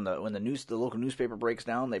 Sometimes when the local newspaper breaks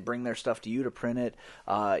down, they bring their stuff to you to print it.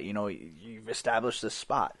 You know, you've established this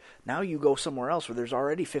spot. Now you go somewhere else where there's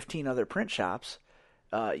already 15 other print shops.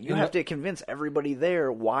 You have to convince everybody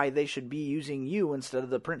there why they should be using you instead of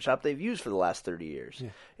the print shop they've used for the last 30 years. Yeah.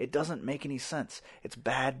 It doesn't make any sense. It's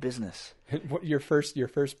bad business. Your first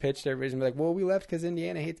pitch to everybody's gonna be like, well, we left because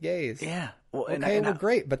Indiana hates gays. Yeah. Well,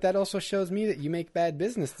 great, but that also shows me that you make bad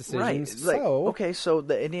business decisions. Right. So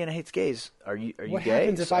the Indiana hates gays. Are you gay? What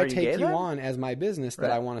happens if I take you on as my business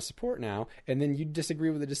that I want to support now, and then you disagree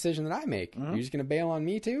with the decision that I make? You're just gonna bail on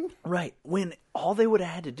me too? Right. When all they would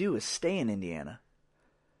have had to do is stay in Indiana,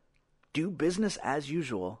 do business as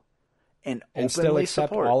usual, and openly still accept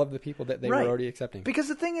support all of the people that they were already accepting. Because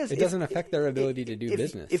the thing is, it doesn't affect their ability to do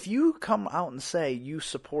business. If you come out and say you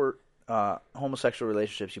support homosexual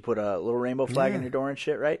relationships, you put a little rainbow flag on your door and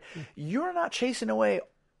shit, right? You're not chasing away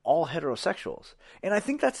all heterosexuals, and I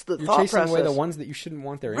think that's the thought process. You're chasing away the ones that you shouldn't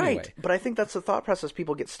want there anyway. Right, but I think that's the thought process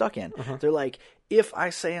people get stuck in. They're like, if I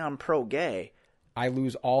say I'm pro-gay, I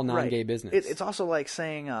lose all non-gay business. It's also like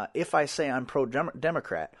saying, if I say I'm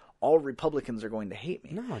pro-Democrat, all Republicans are going to hate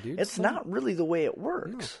me. No, dude. It's not really the way it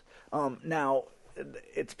works. No. Now,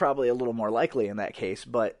 it's probably a little more likely in that case,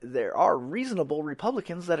 but there are reasonable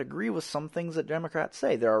Republicans that agree with some things that Democrats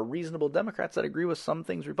say. There are reasonable Democrats that agree with some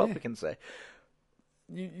things Republicans say.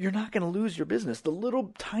 You're not going to lose your business. The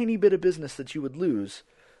little tiny bit of business that you would lose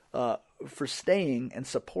for staying and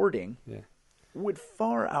supporting would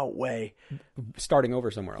far outweigh starting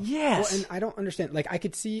over somewhere else. Yes. Well, and I don't understand. Like, I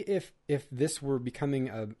could see if this were becoming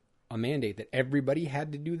a mandate that everybody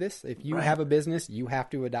had to do this. If you have a business, you have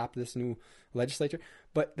to adopt this new legislature.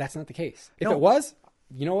 But that's not the case. If it was,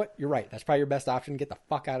 you know what? You're right. That's probably your best option. Get the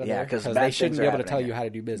fuck out of there. Because they shouldn't be able to tell you how to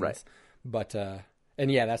do business. Right. But,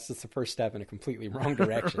 and that's just the first step in a completely wrong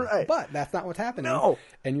direction. But that's not what's happening. No.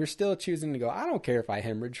 And you're still choosing to go, I don't care if I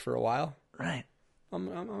hemorrhage for a while. Right. I'm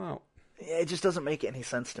out. It just doesn't make any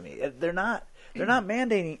sense to me. They're not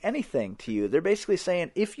mandating anything to you. They're basically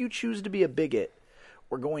saying, if you choose to be a bigot,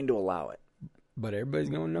 we're going to allow it. But everybody's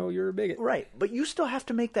going to know you're a bigot. Right. But you still have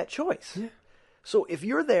to make that choice. Yeah. So if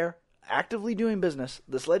you're there actively doing business,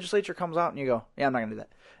 this legislature comes out and you go, yeah, I'm not going to do that.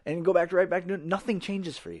 And you go right back to doing it, nothing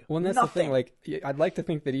changes for you. Well, and that's the thing. Like, I'd like to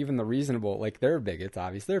think that even the reasonable, like, they're bigots,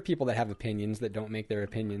 obviously. There are people that have opinions that don't make their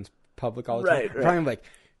opinions public all the time. Right. I'm like,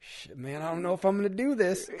 shit, man, I don't know if I'm going to do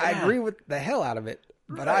this. Yeah. I agree with the hell out of it,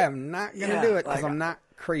 but I am not going to do it because I'm not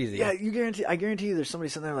crazy. Yeah, I guarantee you there's somebody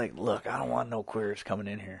sitting there like, look, I don't want no queers coming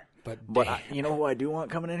in here. But you know who I do want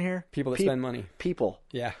coming in here? People that spend money. People.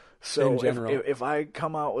 Yeah. So if I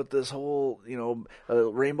come out with this whole, a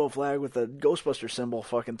rainbow flag with a Ghostbuster symbol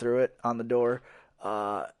fucking through it on the door,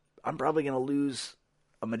 I'm probably going to lose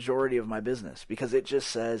a majority of my business because it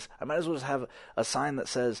just says, I might as well just have a sign that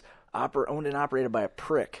says owned and operated by a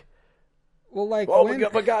prick. Well, like,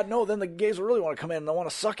 but God, no, then the gays will really want to come in and they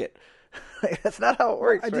want to suck it. That's not how it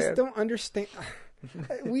works. I just don't understand.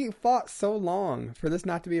 We fought so long for this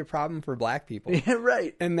not to be a problem for black people. Yeah,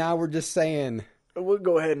 right. And now we're just saying, we'll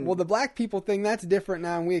go ahead and... Well, the black people thing, that's different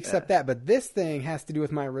now, and we accept that. But this thing has to do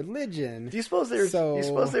with my religion. Do you suppose they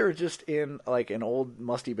were just in, like, an old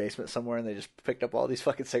musty basement somewhere, and they just picked up all these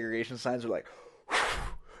fucking segregation signs? Were like,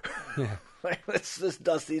 yeah. Like, let's just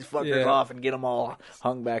dust these fuckers off and get them all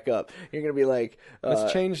hung back up. You're going to be like...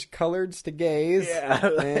 let's change coloreds to gays. Yeah.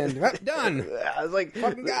 And done. I was like...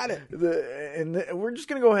 Fucking got it. And we're just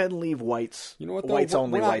going to go ahead and leave whites. You know what, though? Whites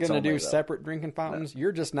only. We're not going to do separate drinking fountains. No.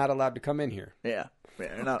 You're just not allowed to come in here. Yeah.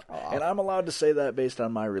 And I'm allowed to say that based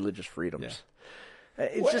on my religious freedoms. Yeah.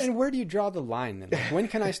 And where do you draw the line then? Like, when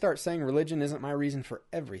can I start saying religion isn't my reason for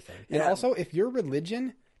everything? And also, if your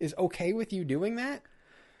religion is okay with you doing that,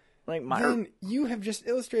 then you have just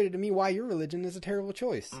illustrated to me why your religion is a terrible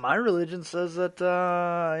choice. My religion says that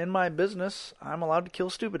in my business, I'm allowed to kill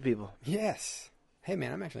stupid people. Yes. Hey,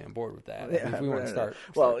 man, I'm actually on board with that. If we want to start.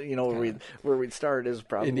 Well, where we'd start is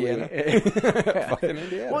probably... Indiana. Fucking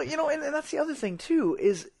Indiana. Well, and that's the other thing, too,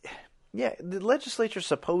 is... Yeah, the legislature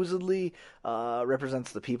supposedly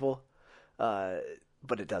represents the people, but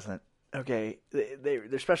it doesn't. Okay,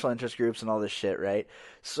 they're special interest groups and all this shit, right?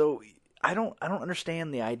 So I don't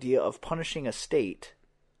understand the idea of punishing a state,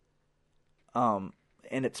 and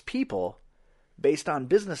its people based on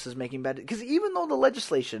businesses making bad, because even though the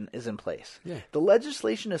legislation is in place, the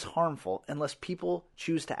legislation is harmful unless people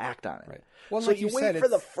choose to act on it. Right. Well, so like you you wait said, for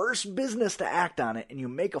the it's- first business to act on it, and you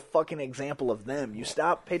make a fucking example of them. You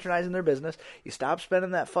stop patronizing their business, you stop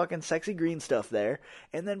spending that fucking sexy green stuff there,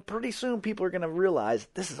 and then pretty soon people are going to realize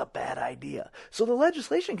this is a bad idea. So the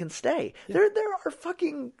legislation can stay.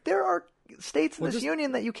 There are states in this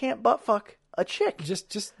union that you can't butt fuck a chick.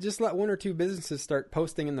 Just let one or two businesses start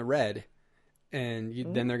posting in the red, and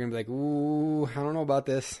then they're gonna be like, "Ooh, I don't know about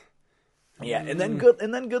this." Yeah, and then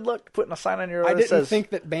good luck putting a sign on your door I that didn't says, think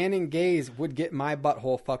that banning gays would get my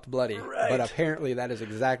butthole fucked bloody, Right. but apparently that is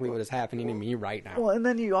exactly what is happening to me right now. well, and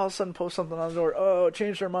then you all of a sudden post something on the door. Oh,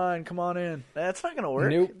 change their mind. Come on in. That's not going to work.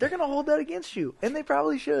 Nope. They're going to hold that against you, and they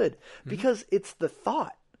probably should, because it's the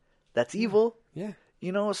thought that's evil. Yeah,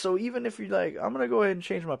 You know, so even if you're like, I'm going to go ahead and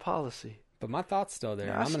change my policy. but my thought's still there.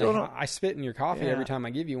 Yeah, I spit in your coffee every time I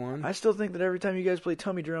give you one. I still think that every time you guys play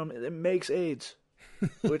tummy drum, it makes AIDS,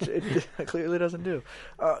 which it clearly doesn't do.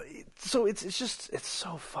 So it's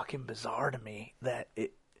so fucking bizarre to me that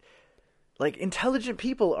intelligent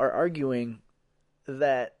people are arguing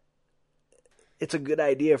that it's a good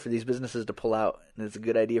idea for these businesses to pull out, and it's a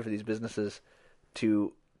good idea for these businesses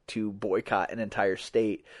to boycott an entire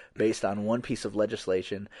state based on one piece of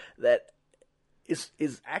legislation that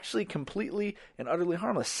is actually completely and utterly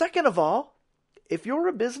harmless. Second of all, if you're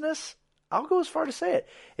a business, I'll go as far to say it.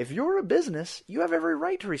 If you're a business, you have every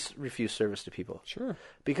right to refuse service to people. Sure.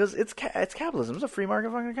 Because it's capitalism. It's a free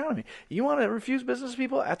market fucking economy. You want to refuse business to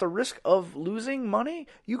people at the risk of losing money?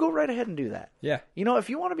 You go right ahead and do that. Yeah. You know, if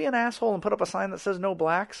you want to be an asshole and put up a sign that says no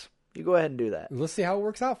blacks, you go ahead and do that. Let's see how it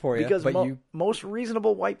works out for you. Because but most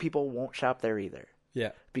reasonable white people won't shop there either.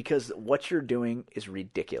 yeah. Because what you're doing is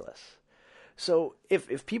ridiculous. So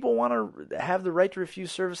if people want to have the right to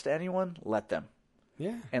refuse service to anyone, let them.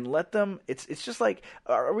 Yeah. And let them. It's just like,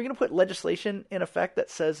 are we going to put legislation in effect that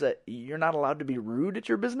says that you're not allowed to be rude at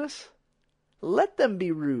your business? Let them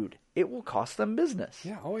be rude. It will cost them business.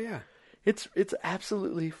 Yeah. Oh, yeah. It's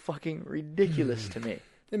absolutely fucking ridiculous to me.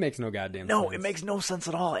 It makes no goddamn sense. No, it makes no sense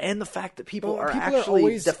at all. And the fact that people are people actually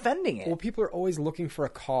always defending it. Well, people are always looking for a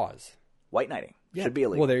cause. White knighting Yeah. should be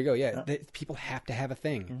illegal. Well, there you go. Yeah. People have to have a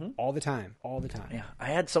thing all the time. All the time. Yeah, I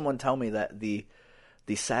had someone tell me that the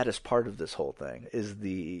saddest part of this whole thing is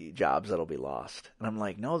the jobs that'll be lost, and I'm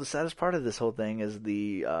like, no, the saddest part of this whole thing is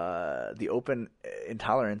the open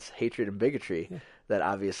intolerance, hatred, and bigotry that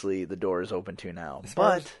obviously the door is open to now.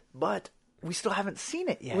 But we still haven't seen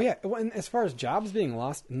it yet. Well, yeah. Well, and as far as jobs being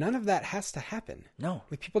lost, none of that has to happen. No.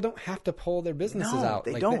 Like, people don't have to pull their businesses out.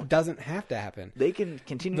 They like, don't. That doesn't have to happen. They can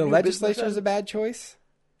continue. The to do legislature business is a bad choice,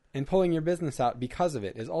 and pulling your business out because of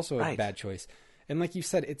it is also a Right. bad choice. And like you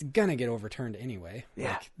said, it's gonna get overturned anyway.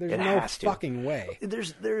 Yeah, Like, there's it no has to. fucking way.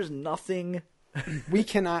 There's nothing. We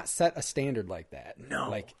cannot set a standard like that. No.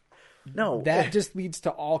 Like, No, that just leads to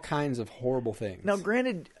all kinds of horrible things. Now,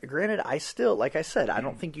 granted, I still, like I said, I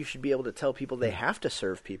don't think you should be able to tell people they have to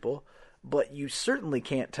serve people, but you certainly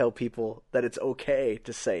can't tell people that it's okay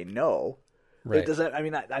to say no. Right. Like, does that? I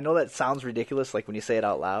mean, I know that sounds ridiculous, like when you say it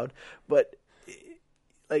out loud, but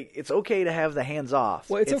like it's okay to have the hands off.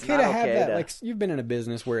 Well, it's okay not to have that. to- Like, you've been in a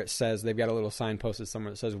business where it says they've got a little sign posted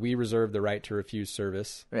somewhere that says, "We reserve the right to refuse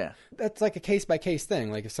service." Yeah. That's like a case by case thing.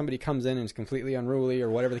 Like, if somebody comes in and is completely unruly or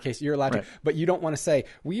whatever the case, you're allowed Right. to. But you don't want to say,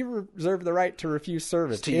 "We reserve the right to refuse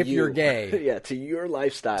service" to if you. you're gay. Yeah, to your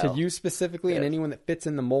lifestyle. To you specifically, and Yes. anyone that fits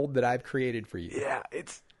in the mold that I've created for you. Yeah,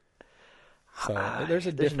 it's. So there's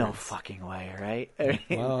a difference. There's no fucking way, right? I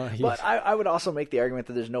mean, Well, but I would also make the argument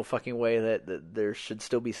that there's no fucking way that there should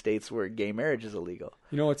still be states where gay marriage is illegal.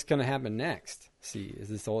 You know what's going to happen next? See, is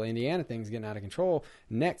this whole Indiana thing's getting out of control.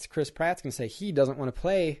 Next, Chris Pratt's going to say he doesn't want to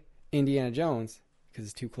play Indiana Jones because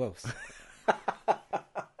it's too close.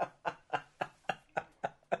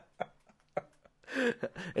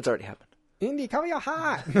 It's already happened. Indy, come here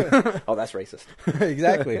hot. Oh, that's racist.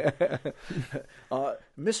 Exactly.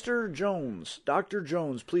 Mr. Jones, Dr.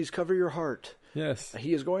 Jones, please cover your heart. Yes.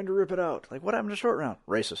 He is going to rip it out. Like, what happened to short round?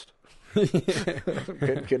 Racist.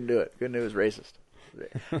 Couldn't do it. Couldn't do it. It was racist.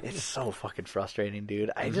 It's so fucking frustrating,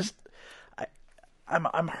 dude.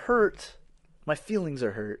 I'm hurt. My feelings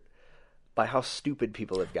are hurt by how stupid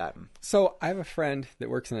people have gotten. So I have a friend that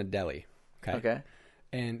works in a deli. Okay.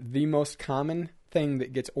 And the most common thing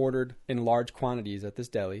that gets ordered in large quantities at this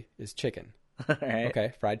deli is chicken. All right.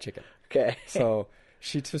 Okay, fried chicken. Okay. So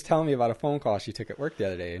she was telling me about a phone call she took at work the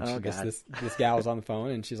other day, and Oh, she goes, God. this gal was on the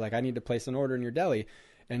phone, and she's like, "I need to place an order in your deli,"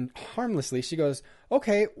 and harmlessly she goes,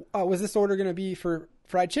 "Okay, was this order going to be for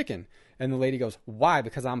fried chicken?" And the lady goes, "Why?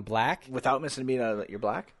 Because I'm black?" Without missing a beat, you're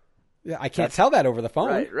black? Yeah, I can't tell that over the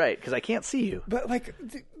phone. Right, because I can't see you. But like,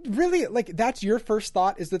 really, like that's your first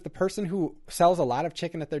thought is that the person who sells a lot of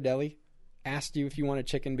chicken at their deli asked you if you wanted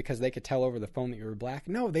chicken because they could tell over the phone that you were black.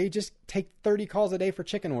 No, they just take 30 calls a day for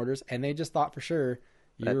chicken orders, and they just thought for sure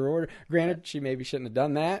you were ordering. Granted, she maybe shouldn't have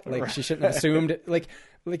done that. Like she shouldn't have assumed it. Like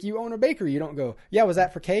you own a bakery, you don't go, yeah, was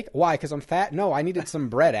that for cake? Why? Because I'm fat? No, I needed some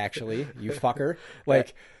bread actually. You fucker.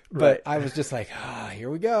 Like. But I was just like, here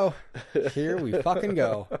we go. Here we fucking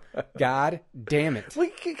go. God damn it.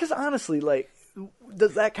 Because honestly, like,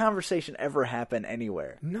 does that conversation ever happen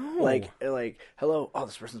anywhere? No. Like, hello,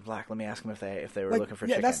 this person's black. Let me ask them if they were looking for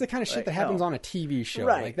chicken. Yeah, that's the kind of shit that happens on a TV show.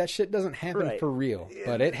 Right. Like, that shit doesn't happen for real.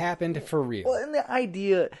 But it happened for real. Well, and the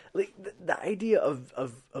idea, like, the idea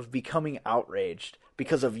of becoming outraged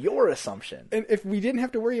because of your assumption. And if we didn't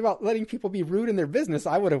have to worry about letting people be rude in their business,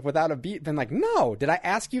 I would have, without a beat, been like, no, did I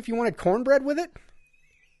ask you if you wanted cornbread with it?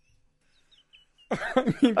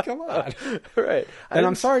 I mean, come on. Right. And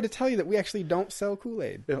I'm sorry to tell you that we actually don't sell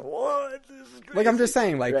Kool-Aid. What? This is crazy. Like, I'm just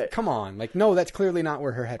saying, like, come on. Like, no, that's clearly not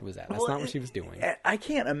where her head was at. That's not what she was doing. I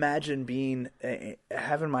can't imagine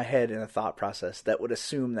having my head in a thought process that would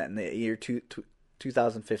assume that in the year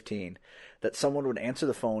 2015 that someone would answer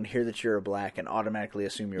the phone, hear that you're a black, and automatically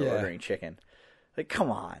assume you're ordering chicken. Like, come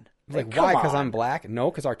on. Like, why? Because I'm black? No,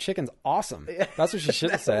 because our chicken's awesome. That's what she should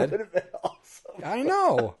have said. That would have been awesome. I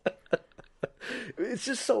know. It's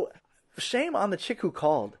just so... Shame on the chick who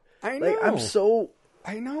called. I know. Like,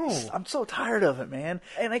 I know. I'm so tired of it, man.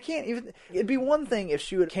 And I can't even... It'd be one thing if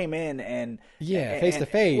she would have came in and... Yeah,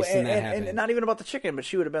 face-to-face and that happened. And not even about the chicken, but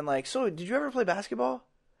she would have been like, so, did you ever play basketball?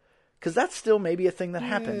 Because that's still maybe a thing that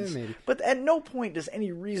happens. Maybe. But at no point does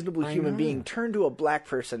any reasonable human being turn to a black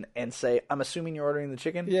person and say, I'm assuming you're ordering the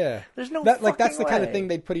chicken? Yeah. There's no that's fucking the way. kind of thing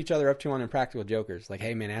they'd put each other up to on Impractical Jokers. Like,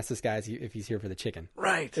 hey, man, ask this guy if he's here for the chicken.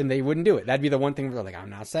 Right. And they wouldn't do it. That'd be the one thing where they're like, I'm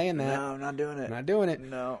not saying that. No, I'm not doing it. I'm not doing it.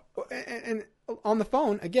 No. And on the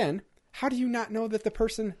phone, again, how do you not know that the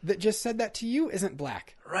person that just said that to you isn't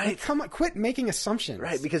black? Right. Like, come on, quit making assumptions.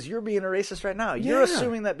 Right, because you're being a racist right now. You're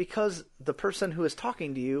assuming that because the person who is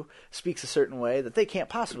talking to you speaks a certain way that they can't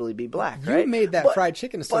possibly be black, right? You made that fried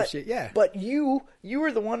chicken associate, But you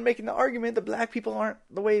were the one making the argument that black people aren't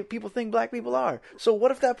the way people think black people are. So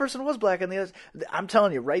what if that person was black and the others? I'm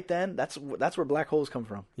telling you, right then, that's where black holes come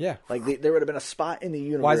from. Yeah. Like there would have been a spot in the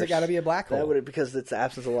universe. Why's it got to be a black hole? That would have, because it's the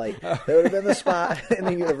absence of light. There would have been the spot in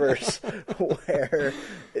the universe where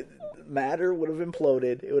matter would have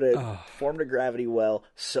imploded. It would have formed a gravity well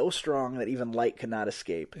so strong that even light could not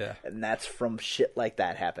escape. Yeah. And that's from shit like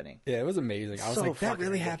that happening. Yeah, it was amazing. I was So like, that fucking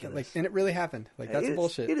really ridiculous. happened. Like, and it really happened. Like, that's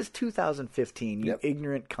bullshit. It is 2015, you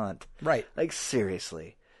ignorant cunt. Right. Like,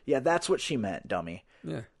 seriously. Yeah, that's what she meant, dummy.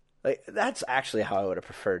 Yeah. Like, that's actually how I would have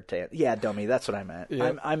preferred to. Yeah, dummy. That's what I meant.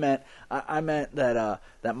 Yep. I meant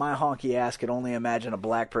that my honky ass could only imagine a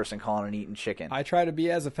black person calling and eating chicken. I try to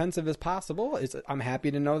be as offensive as possible. I'm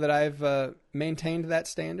happy to know that I've maintained that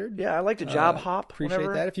standard. Yeah, I like to job hop. Appreciate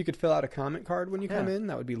whenever. that. If you could fill out a comment card when you come in,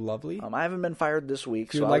 that would be lovely. I haven't been fired this week,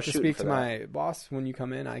 If you so would I like was to shooting speak for to that. my boss when you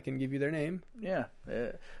come in, I can give you their name. Yeah.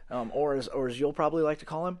 Or as you'll probably like to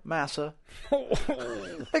call him, Massa.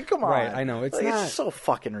 Like, come on. Right, I know. It's not... It's so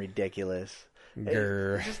fucking ridiculous.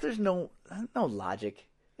 Grr. There's no logic.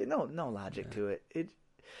 No logic to it. It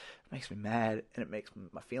makes me mad, and it makes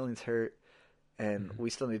my feelings hurt, and we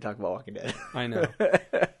still need to talk about Walking Dead. I know.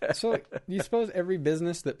 So, do you suppose every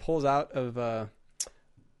business that pulls out of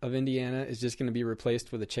Indiana is just going to be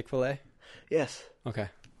replaced with a Chick-fil-A? Yes. Okay.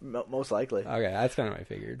 Most likely. Okay, that's kind of what I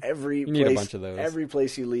figured. You need a bunch of those. Every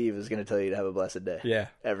place you leave is going to tell you to have a blessed day. Yeah.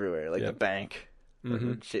 Everywhere. Like the bank.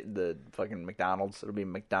 Mm-hmm. The fucking McDonald's. It'll be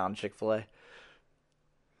McDonald's Chick-fil-A.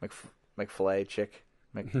 McFillet Chick.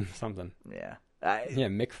 Something. Yeah.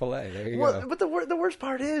 Mick-fil-A. There you well, go. But the worst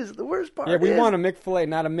part is... Yeah, we want a McFillet,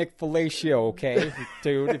 not a McFillatio, okay?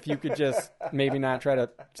 Dude, if you could just maybe not try to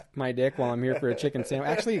suck my dick while I'm here for a chicken sandwich.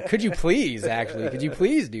 Actually, could you please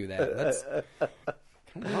do that?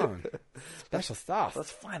 Come on. Special stuff.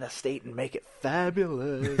 Let's find a state and make it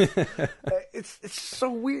fabulous. It's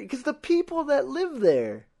so weird, because the people that live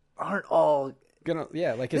there aren't all...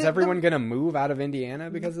 Is everyone gonna move out of Indiana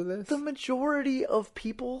because of this? The majority of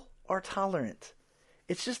people are tolerant.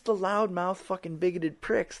 It's just the loudmouth fucking bigoted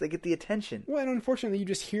pricks that get the attention. Well, and unfortunately, you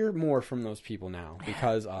just hear more from those people now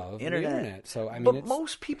because of the internet. So, I mean, but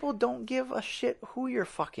most people don't give a shit who you're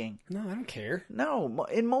fucking. No, I don't care. No,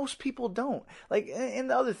 and most people don't. Like, and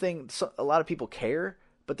the other thing, a lot of people care,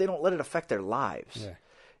 but they don't let it affect their lives. Yeah.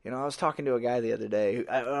 You know, I was talking to a guy the other day.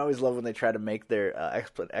 I always love when they try to make their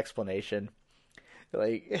explanation.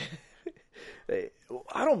 Like,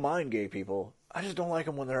 I don't mind gay people. I just don't like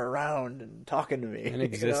them when they're around and talking to me and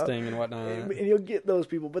existing and whatnot. And you'll get those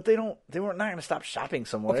people, but they weren't not going to stop shopping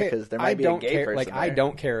somewhere because there might be a gay person there. I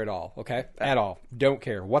don't care at all. Okay, at all. Don't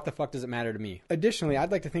care. What the fuck does it matter to me? Additionally,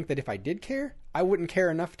 I'd like to think that if I did care, I wouldn't care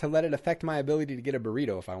enough to let it affect my ability to get a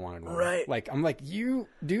burrito if I wanted one. Right. Like I'm like, you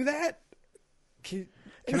do that? Can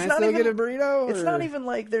I still get a burrito? It's not even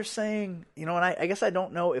like they're saying, and I guess I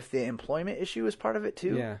don't know if the employment issue is part of it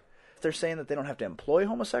too. Yeah. They're saying that they don't have to employ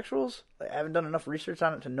homosexuals. I haven't done enough research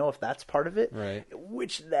on it to know if that's part of it. Right.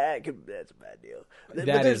 Which that's a bad deal.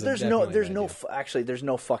 There's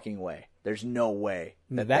no fucking way. There's no way.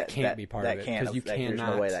 That can't be part of it because you cannot. There's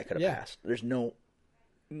no way that could have passed. There's no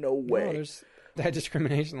way. No, there's that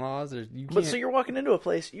discrimination laws. But so you're walking into a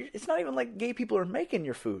place. It's not even like gay people are making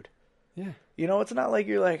your food. Yeah. It's not like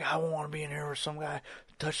you're like, I want to be in here where some guy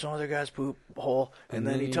touched some other guy's poop hole and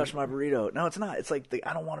then he touched my burrito. No, it's not. It's like,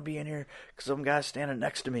 I don't want to be in here because some guy's standing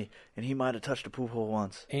next to me and he might have touched a poop hole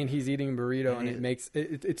once. And he's eating a burrito and it makes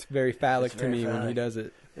it's very phallic to me when he does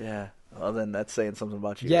it. Yeah. Well, then that's saying something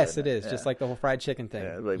about you. Yes, it is. Yeah. Just like the whole fried chicken thing.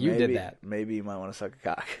 Yeah, like you did that. Maybe you might want to suck a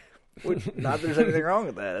cock. Not that there's anything wrong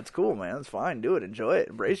with that. That's cool, man. It's fine. Do it. Enjoy it.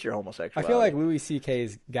 Embrace your homosexuality. I feel like Louis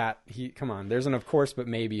C.K.'s come on. There's an of course but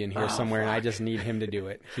maybe in here somewhere, and I just need him to do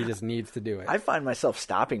it. He just needs to do it. I find myself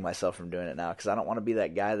stopping myself from doing it now because I don't want to be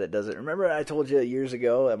that guy that does it. Remember I told you years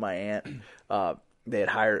ago that my aunt, they had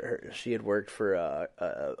hired her. She had worked for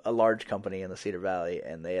a large company in the Cedar Valley,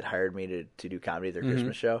 and they had hired me to do comedy at their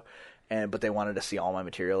Christmas show, but they wanted to see all my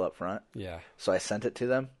material up front. Yeah. So I sent it to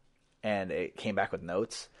them. And it came back with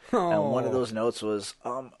notes. Oh. And one of those notes was,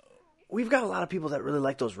 we've got a lot of people that really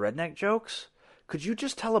like those redneck jokes. Could you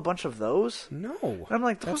just tell a bunch of those? No. And I'm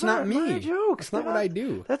like, that's not me. My jokes. That's not what I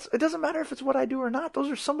do. It doesn't matter if it's what I do or not. Those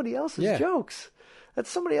are somebody else's jokes. That's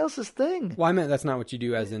somebody else's thing. Well, I meant that's not what you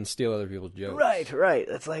do as in steal other people's jokes. Right.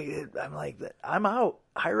 That's like, I'm out.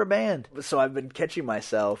 Hire a band. So I've been catching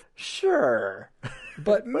myself. Sure.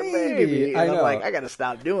 But maybe. I'm like, I got to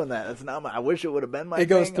stop doing that. That's not I wish it would have been my thing. It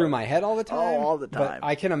goes through my head all the time. Oh, all the time. But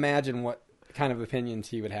I can imagine what kind of opinions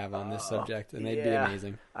he would have on this subject, and they'd be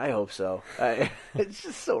amazing. I hope so. It's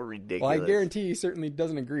just so ridiculous. Well, I guarantee he certainly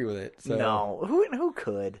doesn't agree with it. So. No. Who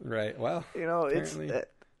could? Right. Well, it's...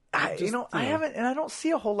 I haven't, and I don't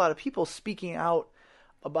see a whole lot of people speaking out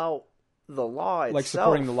about the law itself. Like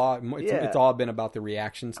supporting the law. It's all been about the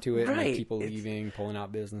reactions to it, and like people leaving, pulling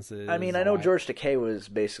out businesses. I mean, I know George Takei was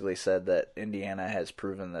basically said that Indiana has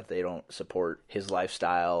proven that they don't support his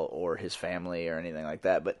lifestyle or his family or anything like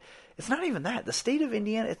that, but it's not even that. The state of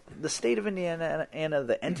Indiana,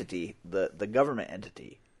 the entity, the government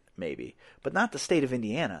entity, maybe, but not the state of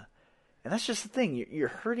Indiana. And that's just the thing. You're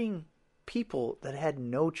hurting people that had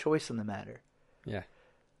no choice in the matter. Yeah.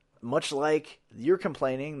 Much like you're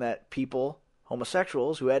complaining that people,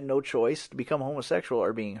 homosexuals, who had no choice to become homosexual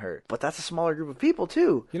are being hurt. But that's a smaller group of people,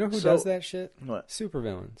 too. You know who does that shit? What?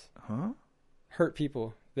 Supervillains. Huh? Hurt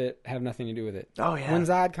people that have nothing to do with it. Oh, yeah. When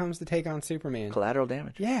Zod comes to take on Superman. Collateral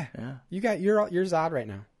damage. Yeah. You got you're Zod right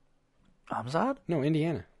now. I'm Zod? No,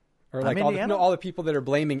 Indiana. Or like all the people that are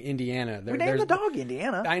blaming Indiana. We named the dog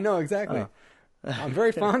Indiana. I know, exactly. Oh. I'm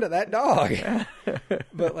very fond of that dog.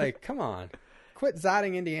 But, like, come on. Quit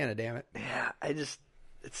zodding Indiana, damn it. Yeah,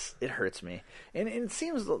 it hurts me. And it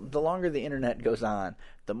seems the longer the internet goes on,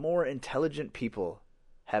 the more intelligent people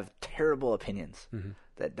have terrible opinions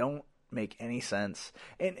that don't make any sense.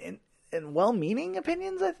 And well-meaning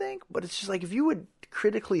opinions, I think. But it's just like, if you would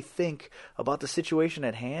critically think about the situation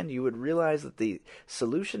at hand, you would realize that the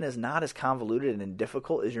solution is not as convoluted and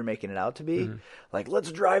difficult as you're making it out to be. Like,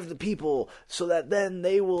 let's drive the people so that then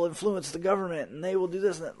they will influence the government and they will do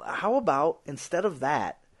this and that. How about, instead of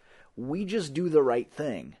that, we just do the right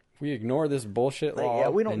thing? We ignore this bullshit law. Yeah,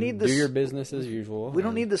 we don't need this. Do your business as usual. We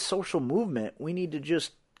don't need this social movement. We need to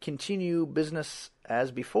just continue business as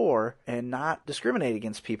before and not discriminate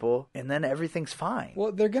against people, and then everything's fine.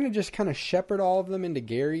 Well, they're going to just kind of shepherd all of them into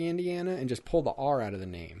Gary, Indiana, and just pull the R out of the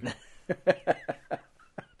name.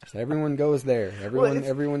 Just everyone goes there.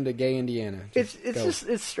 Everyone to gay Indiana.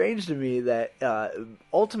 It's strange to me that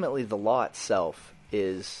ultimately the law itself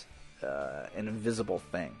is an invisible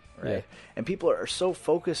thing. Right? Yeah. And people are so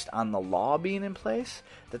focused on the law being in place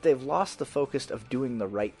that they've lost the focus of doing the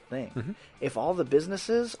right thing. If all the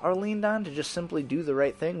businesses are leaned on to just simply do the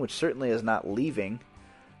right thing, which certainly is not leaving,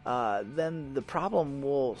 then the problem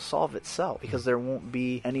will solve itself because there won't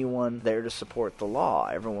be anyone there to support the law.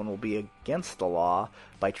 Everyone will be against the law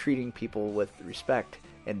by treating people with respect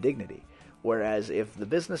and dignity. Whereas if the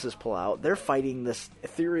businesses pull out, they're fighting this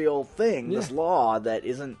ethereal thing, this law that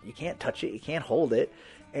isn't, you can't touch it, you can't hold it.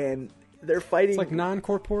 And they're fighting. It's like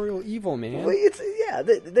non-corporeal evil, man. Well,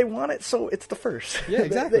 they want it, so it's the first. Yeah,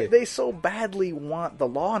 exactly. They so badly want the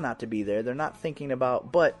law not to be there. They're not thinking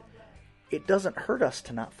about, but it doesn't hurt us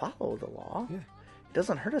to not follow the law. Yeah. It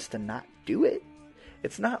doesn't hurt us to not do it.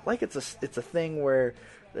 It's not like it's a thing where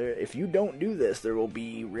if you don't do this, there will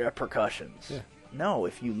be repercussions. Yeah. No,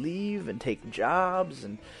 if you leave and take jobs,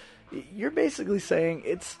 and you're basically saying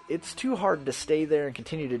it's too hard to stay there and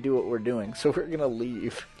continue to do what we're doing, so we're gonna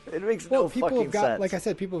leave. It makes no fucking sense. Like I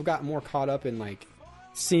said, people have gotten more caught up in like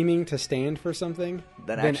seeming to stand for something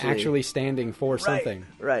than actually standing for something.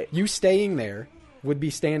 Right. You staying there would be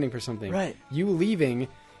standing for something. Right. You leaving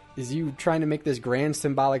is you trying to make this grand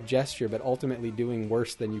symbolic gesture, but ultimately doing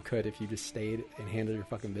worse than you could if you just stayed and handled your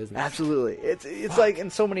fucking business. Absolutely. It's like in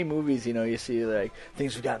so many movies, you see like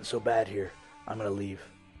things have gotten so bad here, I'm gonna leave.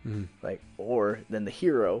 Mm-hmm. Like, or then the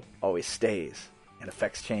hero always stays and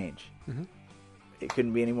affects change. Mm-hmm. It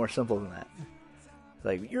couldn't be any more simple than that.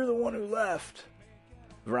 Like, you're the one who left.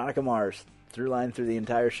 Veronica Mars, through line through the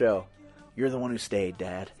entire show. You're the one who stayed,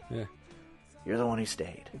 Dad. Yeah. You're the one who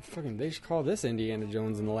stayed. Fucking, they should call this Indiana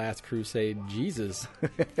Jones and the Last Crusade Jesus.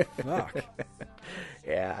 Fuck.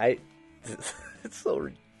 Yeah, it's so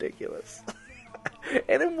ridiculous.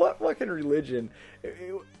 And in what fucking religion?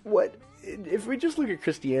 If we just look at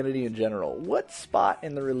Christianity in general, what spot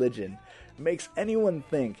in the religion makes anyone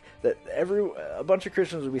think that a bunch of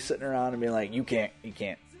Christians would be sitting around and being like, you can't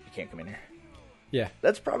come in here? Yeah.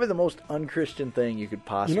 That's probably the most unchristian thing you could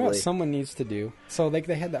possibly... You know what someone needs to do? So, like,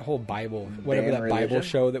 they had that whole Bible, whatever that religion? Bible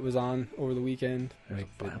show that was on over the weekend, like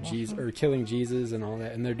Bible? or Killing Jesus and all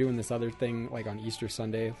that, and they're doing this other thing, like on Easter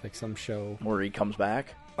Sunday, like some show. Where he comes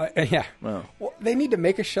back? Yeah. Oh. Well, they need to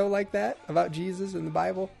make a show like that about Jesus in the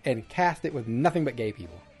Bible and cast it with nothing but gay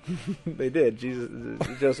people. They did. Joseph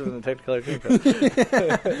and the Technicolor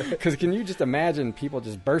Dreamcoat. Because can you just imagine people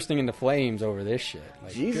just bursting into flames over this shit?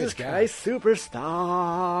 Like, Jesus Christ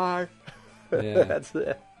Superstar. Yeah. That's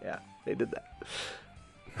it. Yeah, they did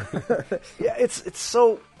that. Yeah, it's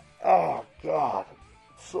so... Oh, God.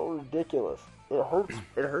 It's so ridiculous. It hurts.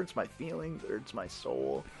 It hurts my feelings. It hurts my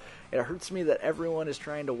soul. It hurts me that everyone is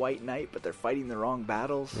trying to white knight, but they're fighting the wrong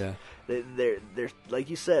battles. Yeah. They're like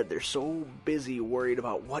you said, they're so busy worried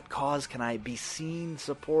about what cause can I be seen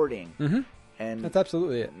supporting. Mm-hmm. And that's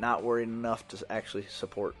absolutely it. Not worried enough to actually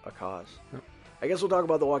support a cause. Yep. I guess we'll talk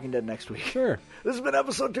about The Walking Dead next week. Sure. This has been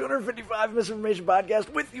episode 255 Misinformation Podcast.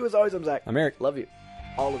 With you as always, I'm Zach. I'm Eric. Love you.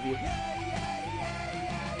 All of you.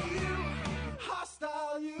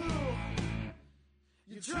 Hostile you.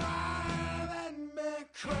 You're driving me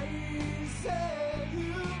crazy,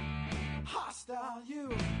 you. Hostile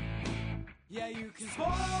you. Yeah, you can spoil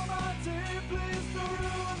my day, please don't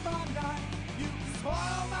ruin my night. You can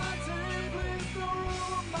spoil my day, please don't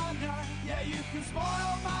ruin my night. Yeah, you can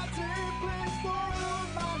spoil my day, please don't ruin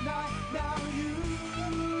my night. Now you,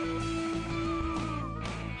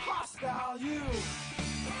 hostile you.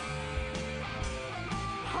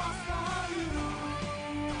 Hostile you.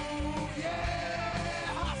 Yeah,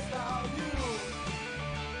 hostile you.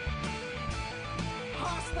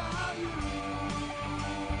 Hostile you.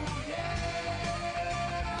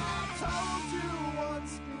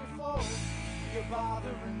 You're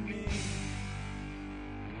bothering me.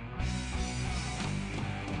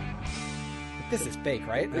 This is fake,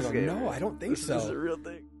 right? I go, no, I don't think so. This is a real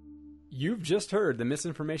thing. You've just heard the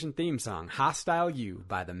Misinformation theme song, Hostile You,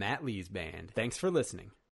 by the Matt Lees Band. Thanks for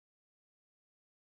listening.